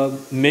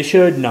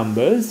measured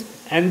numbers,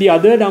 and the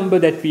other number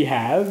that we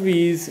have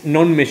is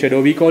non-measured,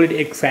 or we call it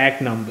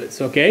exact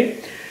numbers. Okay,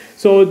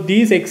 so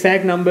these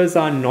exact numbers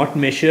are not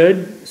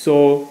measured,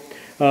 so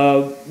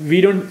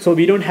we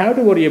don't have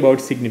to worry about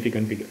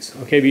significant figures.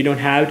 Okay, we don't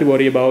have to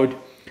worry about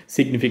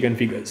significant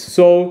figures.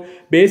 So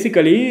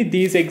basically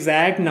these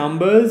exact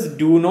numbers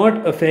do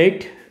not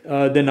affect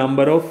the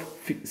number of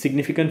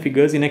significant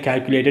figures in a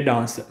calculated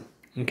answer.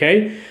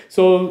 Okay,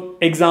 so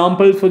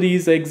examples for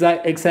these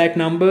exact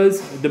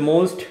numbers, the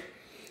most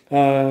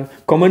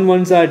common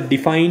ones are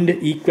defined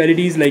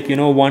equalities, like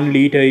 1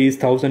 liter is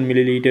 1000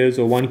 milliliters,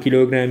 or 1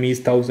 kilogram is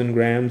 1000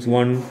 grams,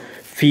 1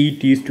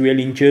 feet is 12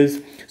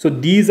 inches. So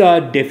these are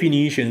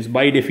definitions.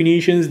 By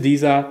definitions,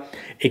 these are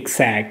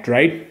exact,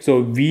 right?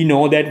 So we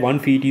know that 1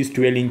 feet is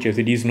 12 inches.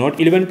 It is not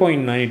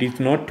 11.9, it is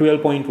not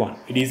 12.1,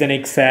 it is an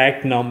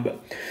exact number.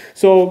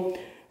 So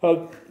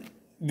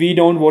we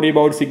don't worry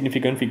about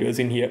significant figures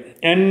in here.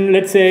 And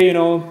let's say,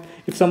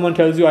 if someone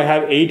tells you I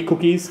have 8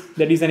 cookies,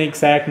 that is an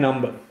exact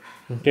number.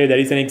 Okay, that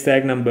is an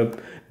exact number.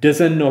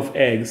 Dozen of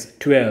eggs,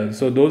 12.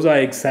 So those are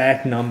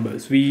exact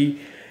numbers. We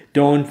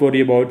don't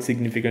worry about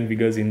significant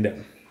figures in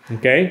them.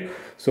 Okay,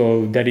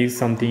 so that is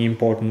something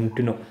important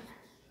to know.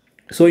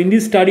 So in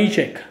this study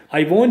check,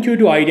 I want you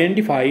to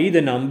identify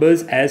the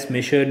numbers as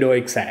measured or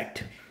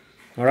exact.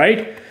 All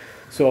right,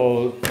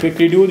 so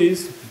quickly do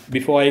this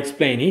before I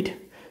explain it.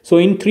 So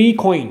in 3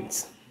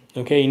 coins,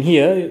 okay, in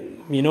here,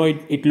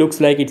 it looks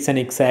like it's an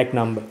exact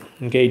number.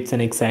 Okay, it's an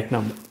exact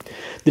number.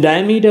 The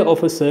diameter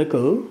of a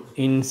circle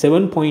in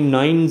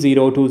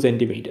 7.902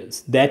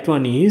 centimeters. That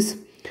one is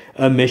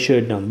a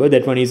measured number.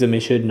 That one is a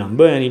measured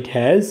number, and it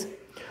has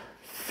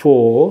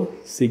 4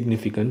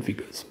 significant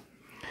figures.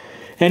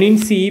 And in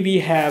C,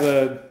 we have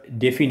a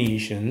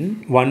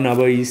definition. 1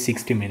 hour is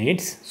 60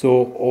 minutes.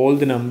 So all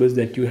the numbers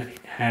that you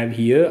have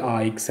here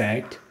are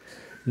exact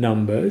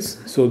numbers.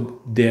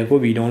 So therefore,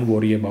 we don't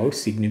worry about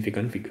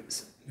significant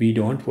figures.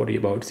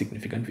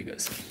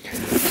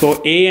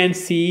 So A and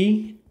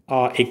C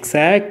are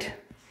exact,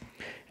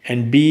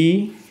 and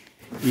B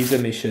is a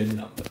measured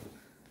number.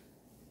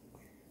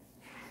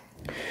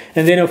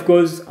 And then of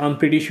course, I'm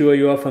pretty sure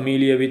you are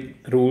familiar with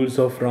rules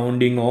of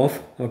rounding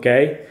off.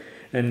 Okay,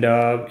 and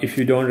if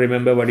you don't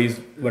remember what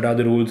are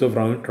the rules of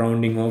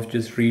rounding off,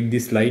 just read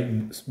this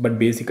slide. But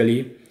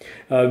basically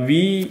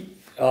we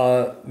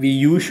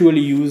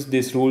usually use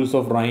these rules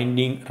of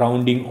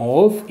rounding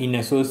off in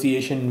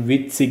association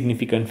with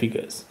significant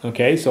figures.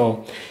 Okay,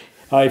 so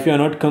if you are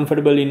not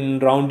comfortable in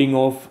rounding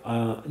off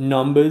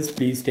numbers,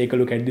 please take a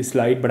look at this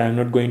slide, but I'm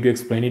not going to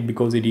explain it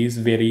because it is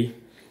very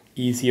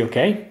easy.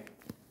 Okay,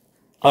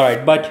 all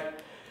right,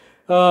 but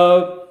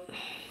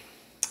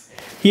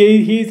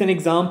here's an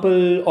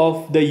example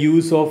of the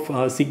use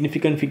of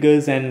significant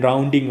figures and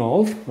rounding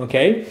off.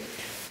 Okay,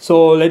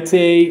 so let's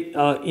say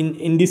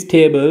in this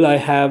table I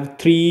have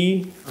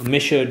 3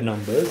 measured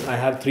numbers.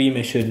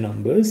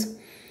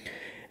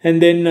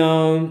 And then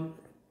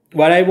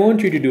what I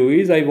want you to do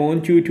is I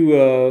want you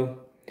to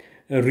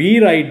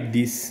rewrite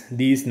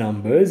these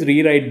numbers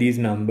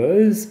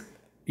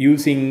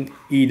using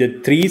either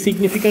 3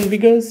 significant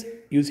figures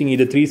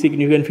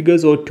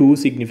or 2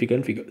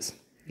 significant figures.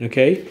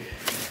 Okay,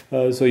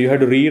 so you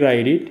have to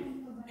rewrite it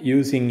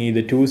using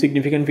either 2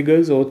 significant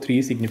figures or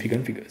 3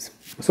 significant figures.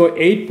 So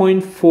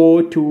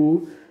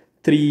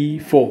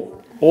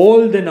 8.4234,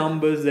 all the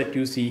numbers that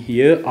you see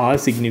here are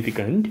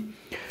significant,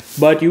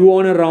 but you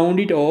want to round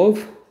it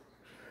off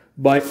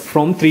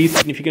from 3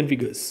 significant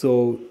figures.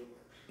 So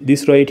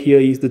this right here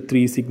is the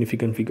 3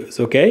 significant figures.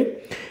 Okay,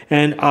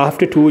 and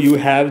after 2 you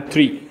have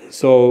 3.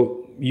 So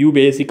you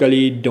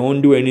basically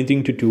don't do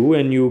anything to 2,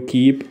 and you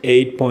keep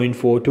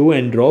 8.42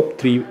 and drop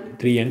 3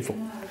 and 4.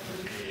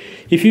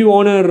 If you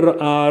want to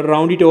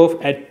round it off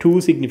at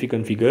 2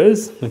 significant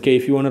figures, okay,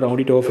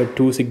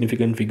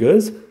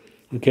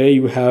 okay,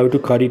 you have to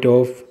cut it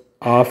off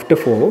after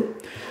 4.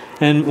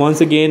 And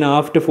once again,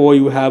 after 4,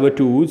 you have a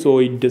 2, so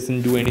it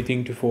doesn't do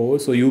anything to 4.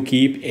 So you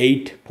keep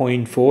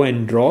 8.4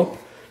 and drop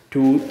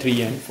 2,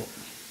 3, and 4.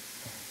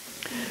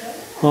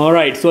 All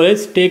right, so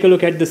let's take a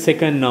look at the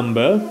second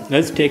number.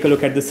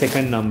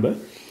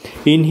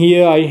 In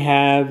here, I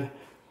have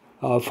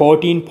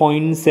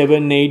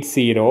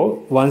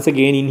 14.780. Once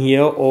again, in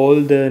here,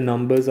 all the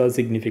numbers are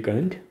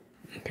significant.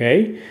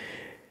 Okay,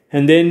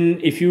 and then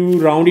if you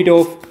round it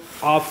off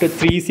after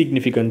 3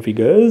 significant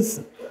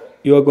figures,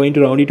 you are going to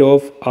round it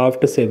off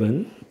after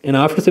 7, and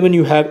after 7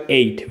 you have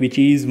 8, which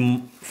is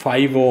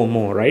 5 or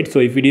more, right? So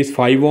if it is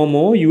 5 or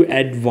more, you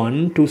add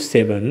 1 to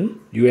 7,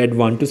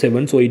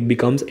 so it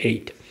becomes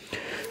 8.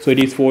 So it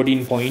is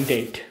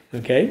 14.8.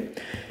 Okay,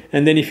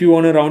 And then if you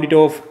want to round it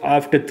off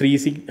after two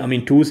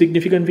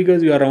significant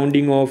figures, you are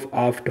rounding off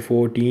after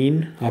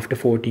 14.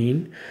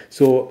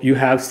 So you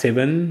have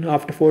 7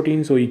 after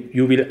 14. So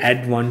you will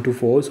add 1 to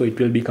 4. So it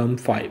will become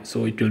 5.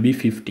 So it will be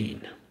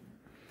 15.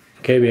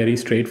 Okay, very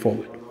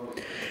straightforward.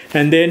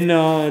 And then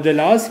the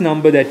last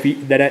number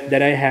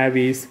that I have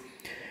is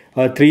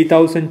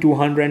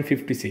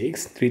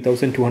 3256.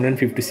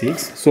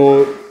 3256.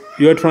 So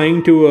you are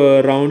trying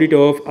to round it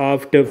off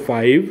after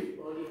 5.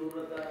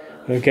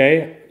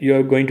 Okay, you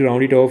are going to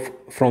round it off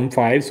from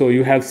 5. So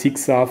you have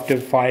 6 after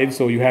 5.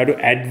 So you have to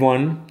add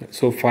 1.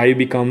 So 5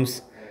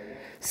 becomes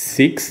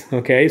 6.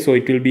 Okay, so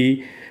it will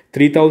be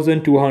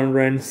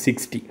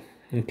 3260.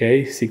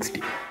 Okay,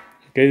 60.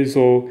 Okay,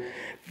 so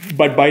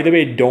but by the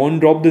way, don't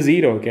drop the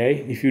 0.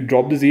 Okay, if you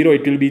drop the 0,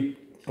 it will be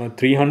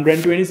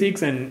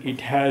 326 and it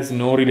has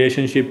no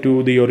relationship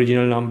to the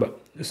original number.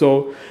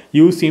 So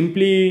you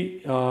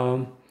simply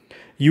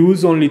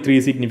use only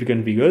 3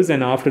 significant figures,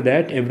 and after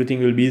that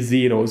everything will be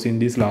zeros in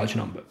this large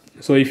number.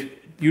 So if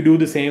you do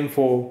the same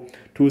for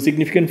 2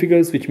 significant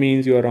figures, which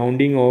means you are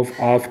rounding off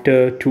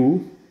after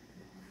 2.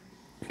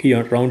 You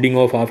are rounding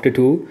off after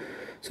 2.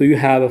 So you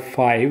have a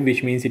 5,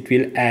 which means it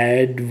will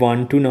add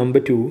 1 to number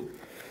 2.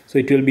 So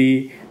it will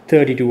be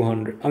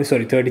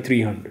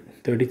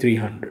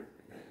 3300.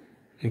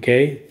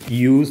 Okay,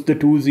 use the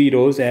 2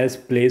 zeros as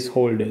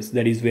placeholders.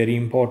 That is very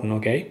important.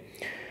 Okay,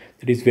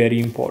 that is very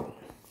important.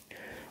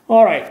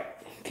 All right,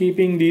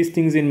 keeping these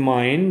things in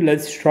mind,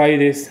 let's try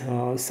this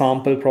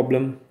sample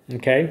problem.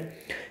 Okay,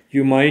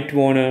 you might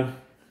want to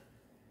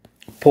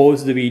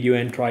pause the video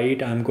and try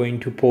it. I'm going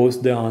to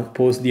post the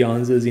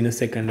answers in a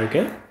second.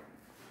 Okay.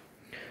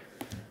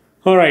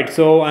 All right,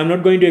 so I'm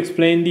not going to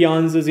explain the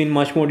answers in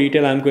much more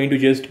detail. I'm going to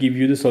just give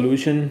you the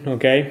solution.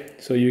 Okay,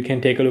 so you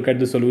can take a look at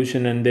the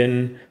solution and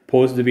then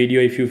pause the video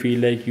if you feel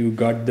like you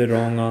got the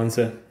wrong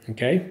answer.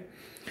 Okay,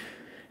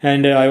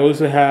 and I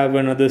also have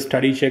another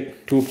study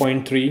check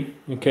 2.3.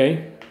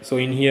 okay, so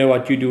in here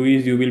what you do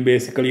is you will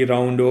basically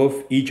round off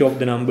each of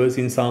the numbers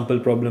in sample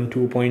problem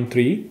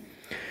 2.3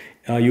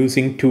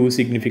 using 2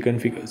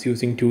 significant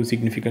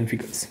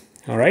figures.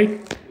 All right,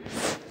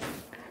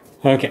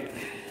 okay.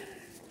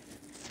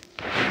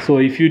 So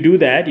if you do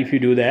that,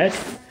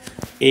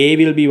 A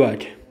will be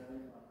what?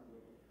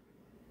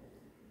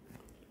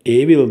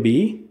 A will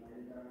be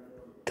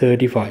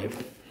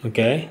 35.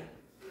 Okay,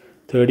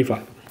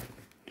 35.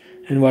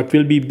 And what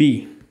will be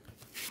B?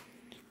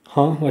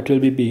 What will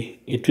be B?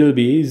 It will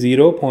be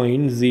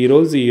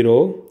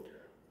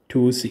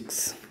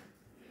 0.0026.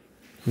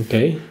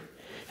 Okay,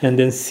 and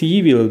then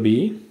C will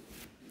be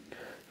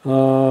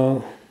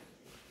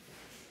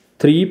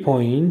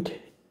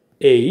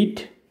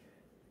 3.8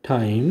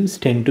 times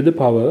 10 to the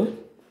power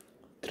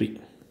 3.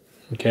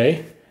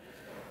 Okay,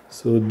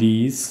 so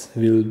these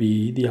will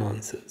be the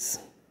answers.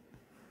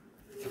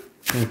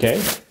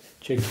 Okay,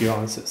 check your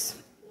answers.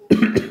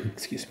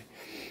 Excuse me.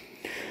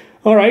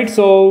 All right,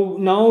 so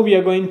now we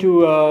are going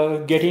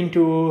to get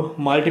into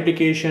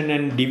multiplication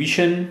and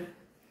division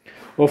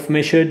of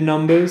measured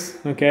numbers.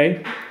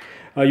 Okay,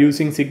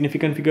 using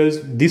significant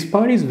figures. This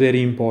part is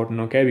very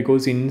important. Okay,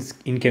 because in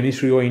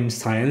chemistry or in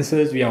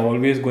sciences, we are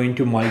always going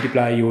to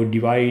multiply or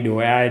divide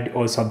or add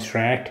or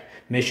subtract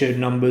measured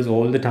numbers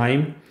all the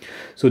time.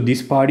 So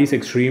this part is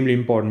extremely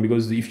important,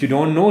 because if you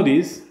don't know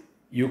this,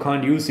 you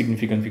can't use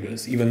significant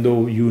figures. Even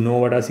though you know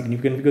what are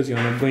significant figures, you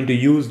are not going to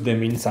use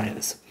them in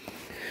science.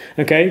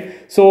 Okay,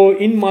 so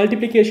in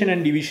multiplication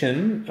and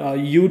division,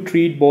 you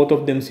treat both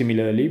of them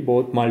similarly.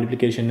 Both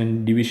multiplication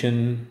and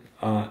division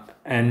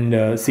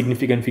and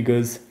significant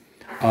figures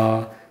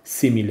are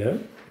similar.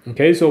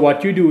 Okay, so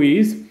what you do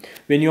is,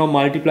 when you are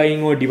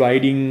multiplying or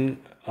dividing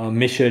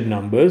measured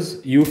numbers,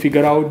 you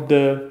figure out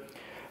the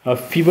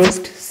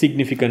fewest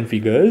significant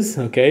figures.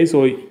 Okay,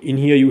 so in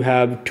here you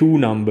have two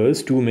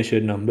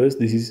measured numbers.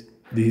 This is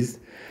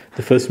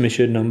the first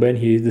measured number, and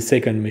here is the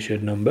second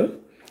measured number.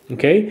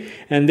 Okay,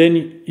 and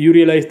then you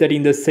realize that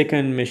in the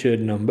second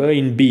measured number,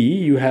 in B,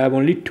 you have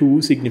only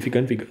 2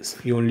 significant figures.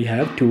 You only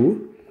have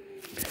 2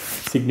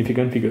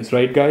 significant figures,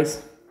 right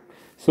guys?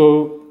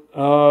 So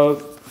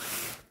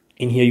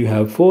in here you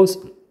have four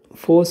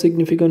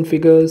significant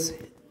figures.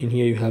 In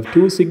here you have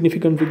 2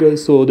 significant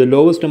figures. So the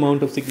lowest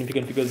amount of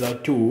significant figures are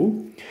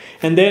 2.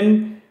 And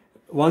then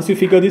once you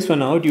figure this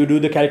one out, you do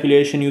the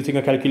calculation using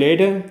a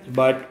calculator.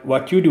 But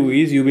what you do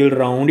is you will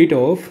round it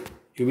off.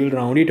 You will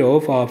round it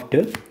off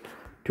after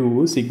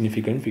 2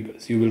 significant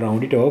figures. You will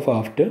round it off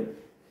after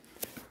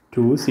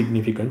 2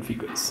 significant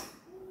figures.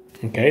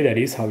 Okay, that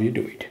is how you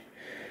do it.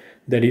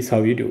 That is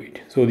how you do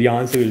it. So the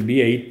answer will be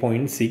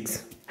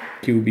 8.6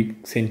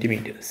 cubic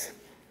centimeters.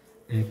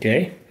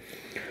 Okay.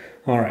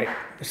 All right.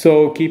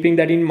 So keeping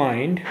that in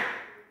mind,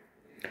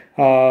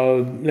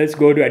 let's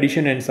go to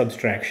addition and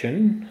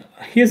subtraction.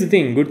 Here's the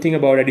thing, good thing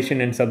about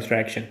addition and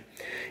subtraction.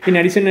 In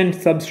addition and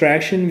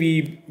subtraction,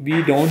 we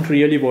don't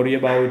really worry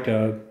about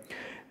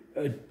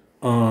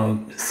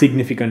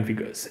significant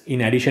figures.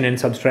 In addition and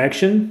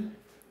subtraction,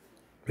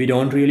 we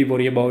don't really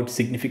worry about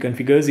significant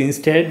figures.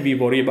 Instead, we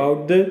worry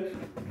about the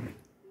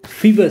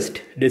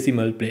fewest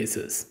decimal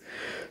places.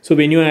 So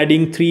when you're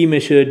adding three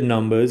measured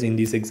numbers in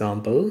this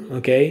example,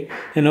 okay,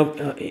 and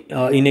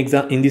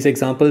in this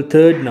example,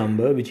 third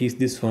number, which is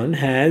this one,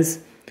 has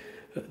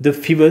the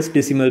fewest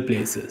decimal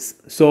places.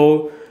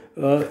 So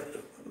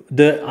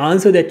the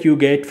answer that you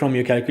get from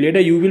your calculator,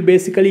 you will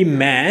basically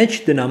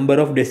match the number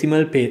of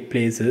decimal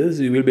places.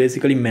 You will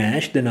basically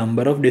match the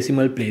number of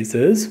decimal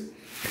places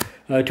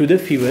to the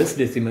fewest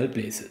decimal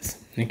places.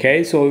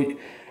 Okay, so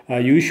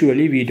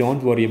usually we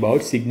don't worry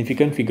about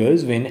significant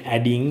figures when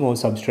adding or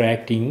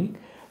subtracting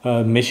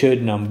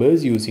measured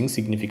numbers using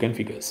significant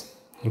figures.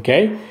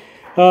 Okay,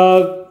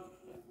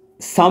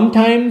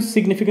 sometimes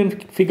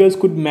significant figures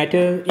could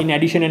matter in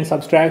addition and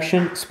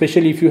subtraction,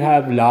 especially if you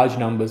have large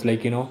numbers,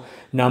 like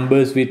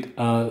numbers with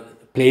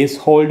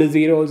placeholder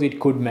zeros. It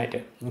could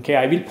matter. Okay,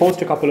 I will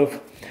post a couple of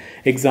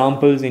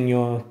examples in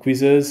your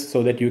quizzes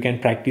so that you can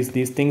practice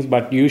these things,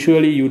 but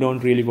usually you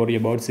don't really worry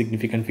about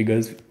significant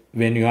figures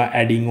when you are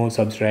adding or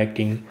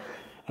subtracting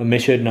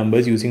measured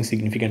numbers using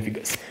significant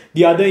figures.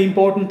 The other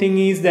important thing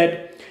is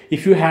that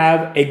if you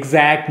have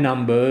exact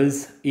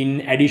numbers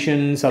in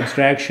addition,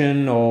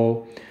 subtraction,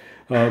 or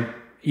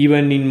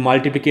even in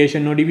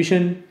multiplication or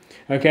division,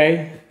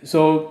 okay,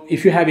 so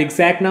if you have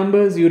exact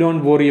numbers, you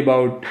don't worry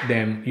about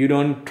them. You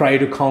don't try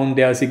to count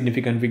their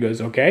significant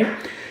figures. Okay,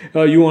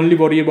 you only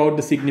worry about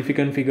the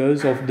significant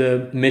figures of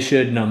the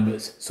measured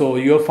numbers. So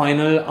your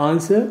final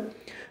answer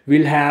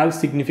will have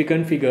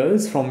significant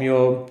figures from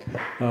your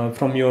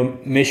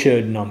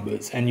measured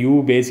numbers, and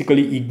you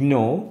basically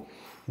ignore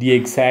the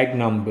exact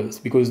numbers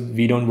because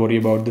we don't worry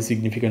about the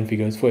significant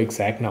figures for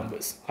exact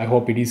numbers. I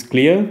hope it is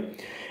clear.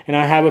 And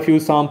I have a few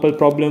sample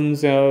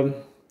problems in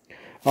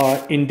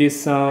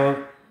this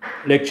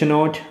lecture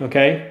note.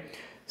 Okay,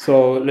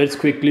 so let's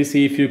quickly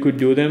see if you could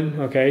do them.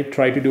 Okay,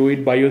 try to do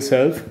it by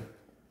yourself.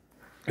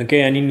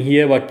 Okay, and in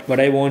here what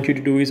I want you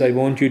to do is I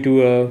want you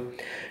to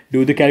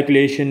do the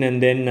calculation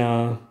and then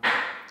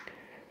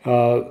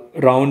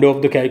round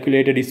off the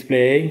calculator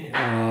display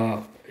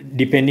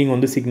depending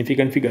on the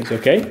significant figures.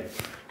 Okay,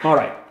 all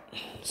right,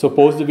 so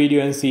pause the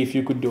video and see if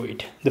you could do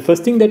it. The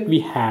first thing that we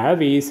have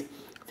is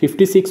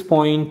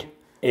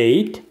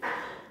 56.8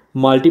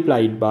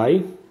 multiplied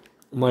by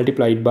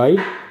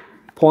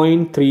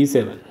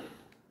 0.37.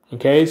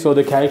 Okay, so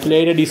the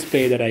calculator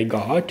display that I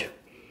got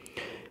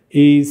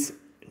is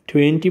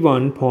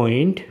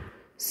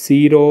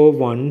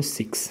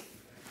 21.016.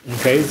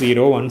 Okay,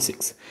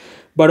 016.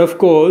 But of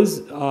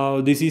course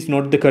this is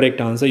not the correct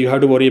answer. You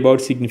have to worry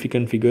about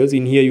significant figures.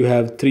 In here you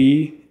have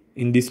 3,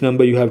 in this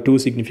number you have 2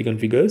 significant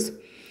figures.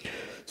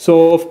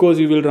 So of course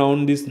you will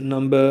round this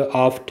number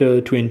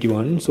after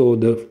 21. So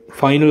the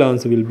final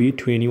answer will be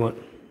 21.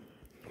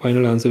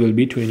 Final answer will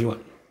be 21.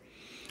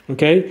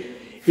 Okay.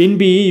 In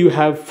B you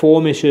have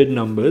 4 measured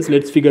numbers.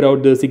 Let's figure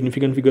out the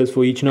significant figures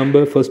for each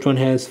number. First one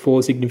has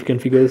 4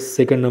 significant figures.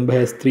 Second number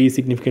has 3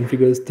 significant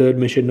figures. Third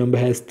measured number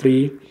has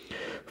 3.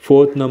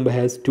 Fourth number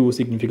has 2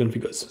 significant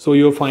figures. So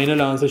your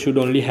final answer should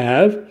only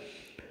have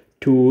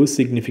 2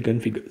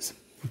 significant figures.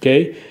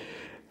 Okay.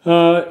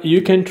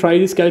 You can try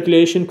this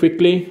calculation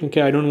quickly.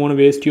 Okay, I don't want to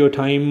waste your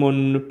time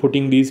on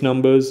putting these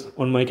numbers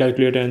on my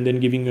calculator and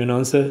then giving you an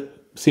answer.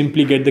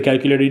 Simply get the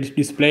calculator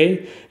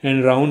display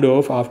and round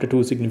off after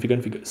 2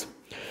 significant figures.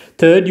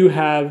 Third, you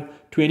have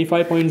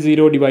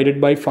 25.0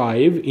 divided by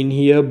 5. In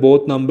here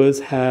both numbers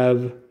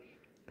have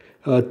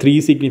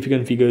 3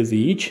 significant figures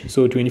each.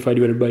 So 25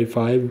 divided by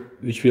 5,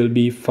 which will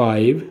be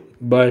 5.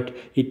 But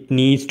it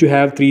needs to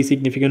have 3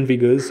 significant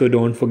figures, so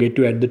don't forget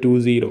to add the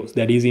 2 zeros.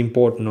 That is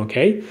important.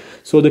 Okay,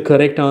 so the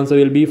correct answer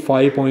will be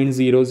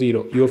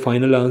 5.00. Your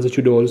final answer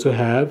should also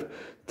have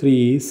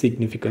 3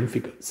 significant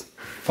figures.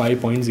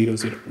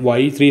 5.00.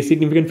 Why 3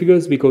 significant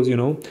figures? Because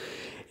in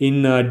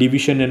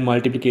division and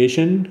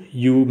multiplication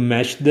you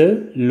match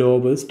the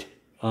lowest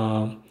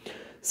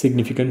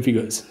significant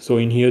figures. So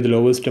in here the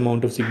lowest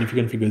amount of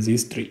significant figures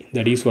is 3.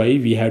 That is why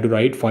we have to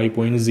write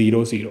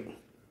 5.00.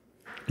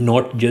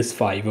 Not just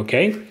 5.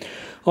 Okay,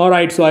 all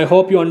right, so I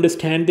hope you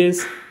understand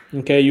this.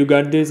 Okay, you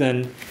got this,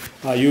 and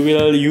you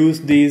will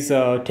use these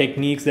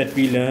techniques that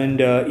we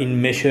learned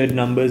in measured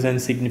numbers and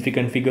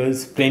significant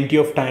figures plenty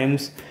of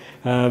times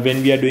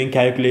when we are doing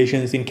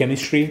calculations in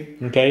chemistry.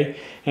 Okay,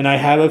 and I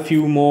have a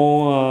few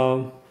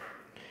more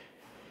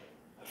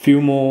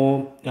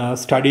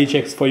study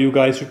checks for you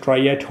guys to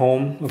try at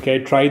home. Okay,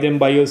 try them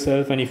by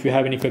yourself, and if you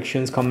have any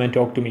questions, come and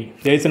talk to me.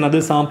 There is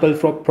another sample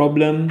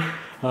problem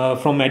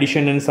from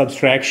addition and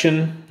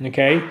subtraction.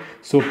 Okay,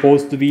 so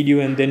pause the video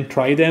and then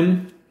try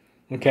them.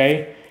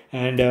 Okay,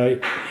 and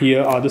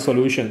here are the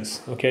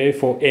solutions. Okay,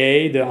 for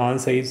A the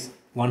answer is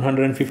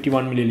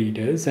 151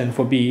 milliliters, and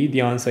for B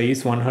the answer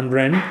is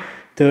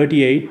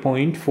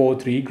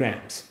 138.43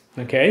 grams.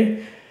 Okay,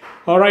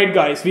 all right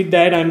guys, with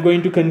that I'm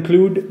going to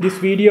conclude this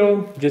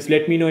video. Just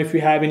let me know if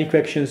you have any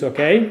questions.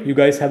 Okay, you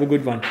guys have a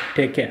good one.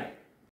 Take care.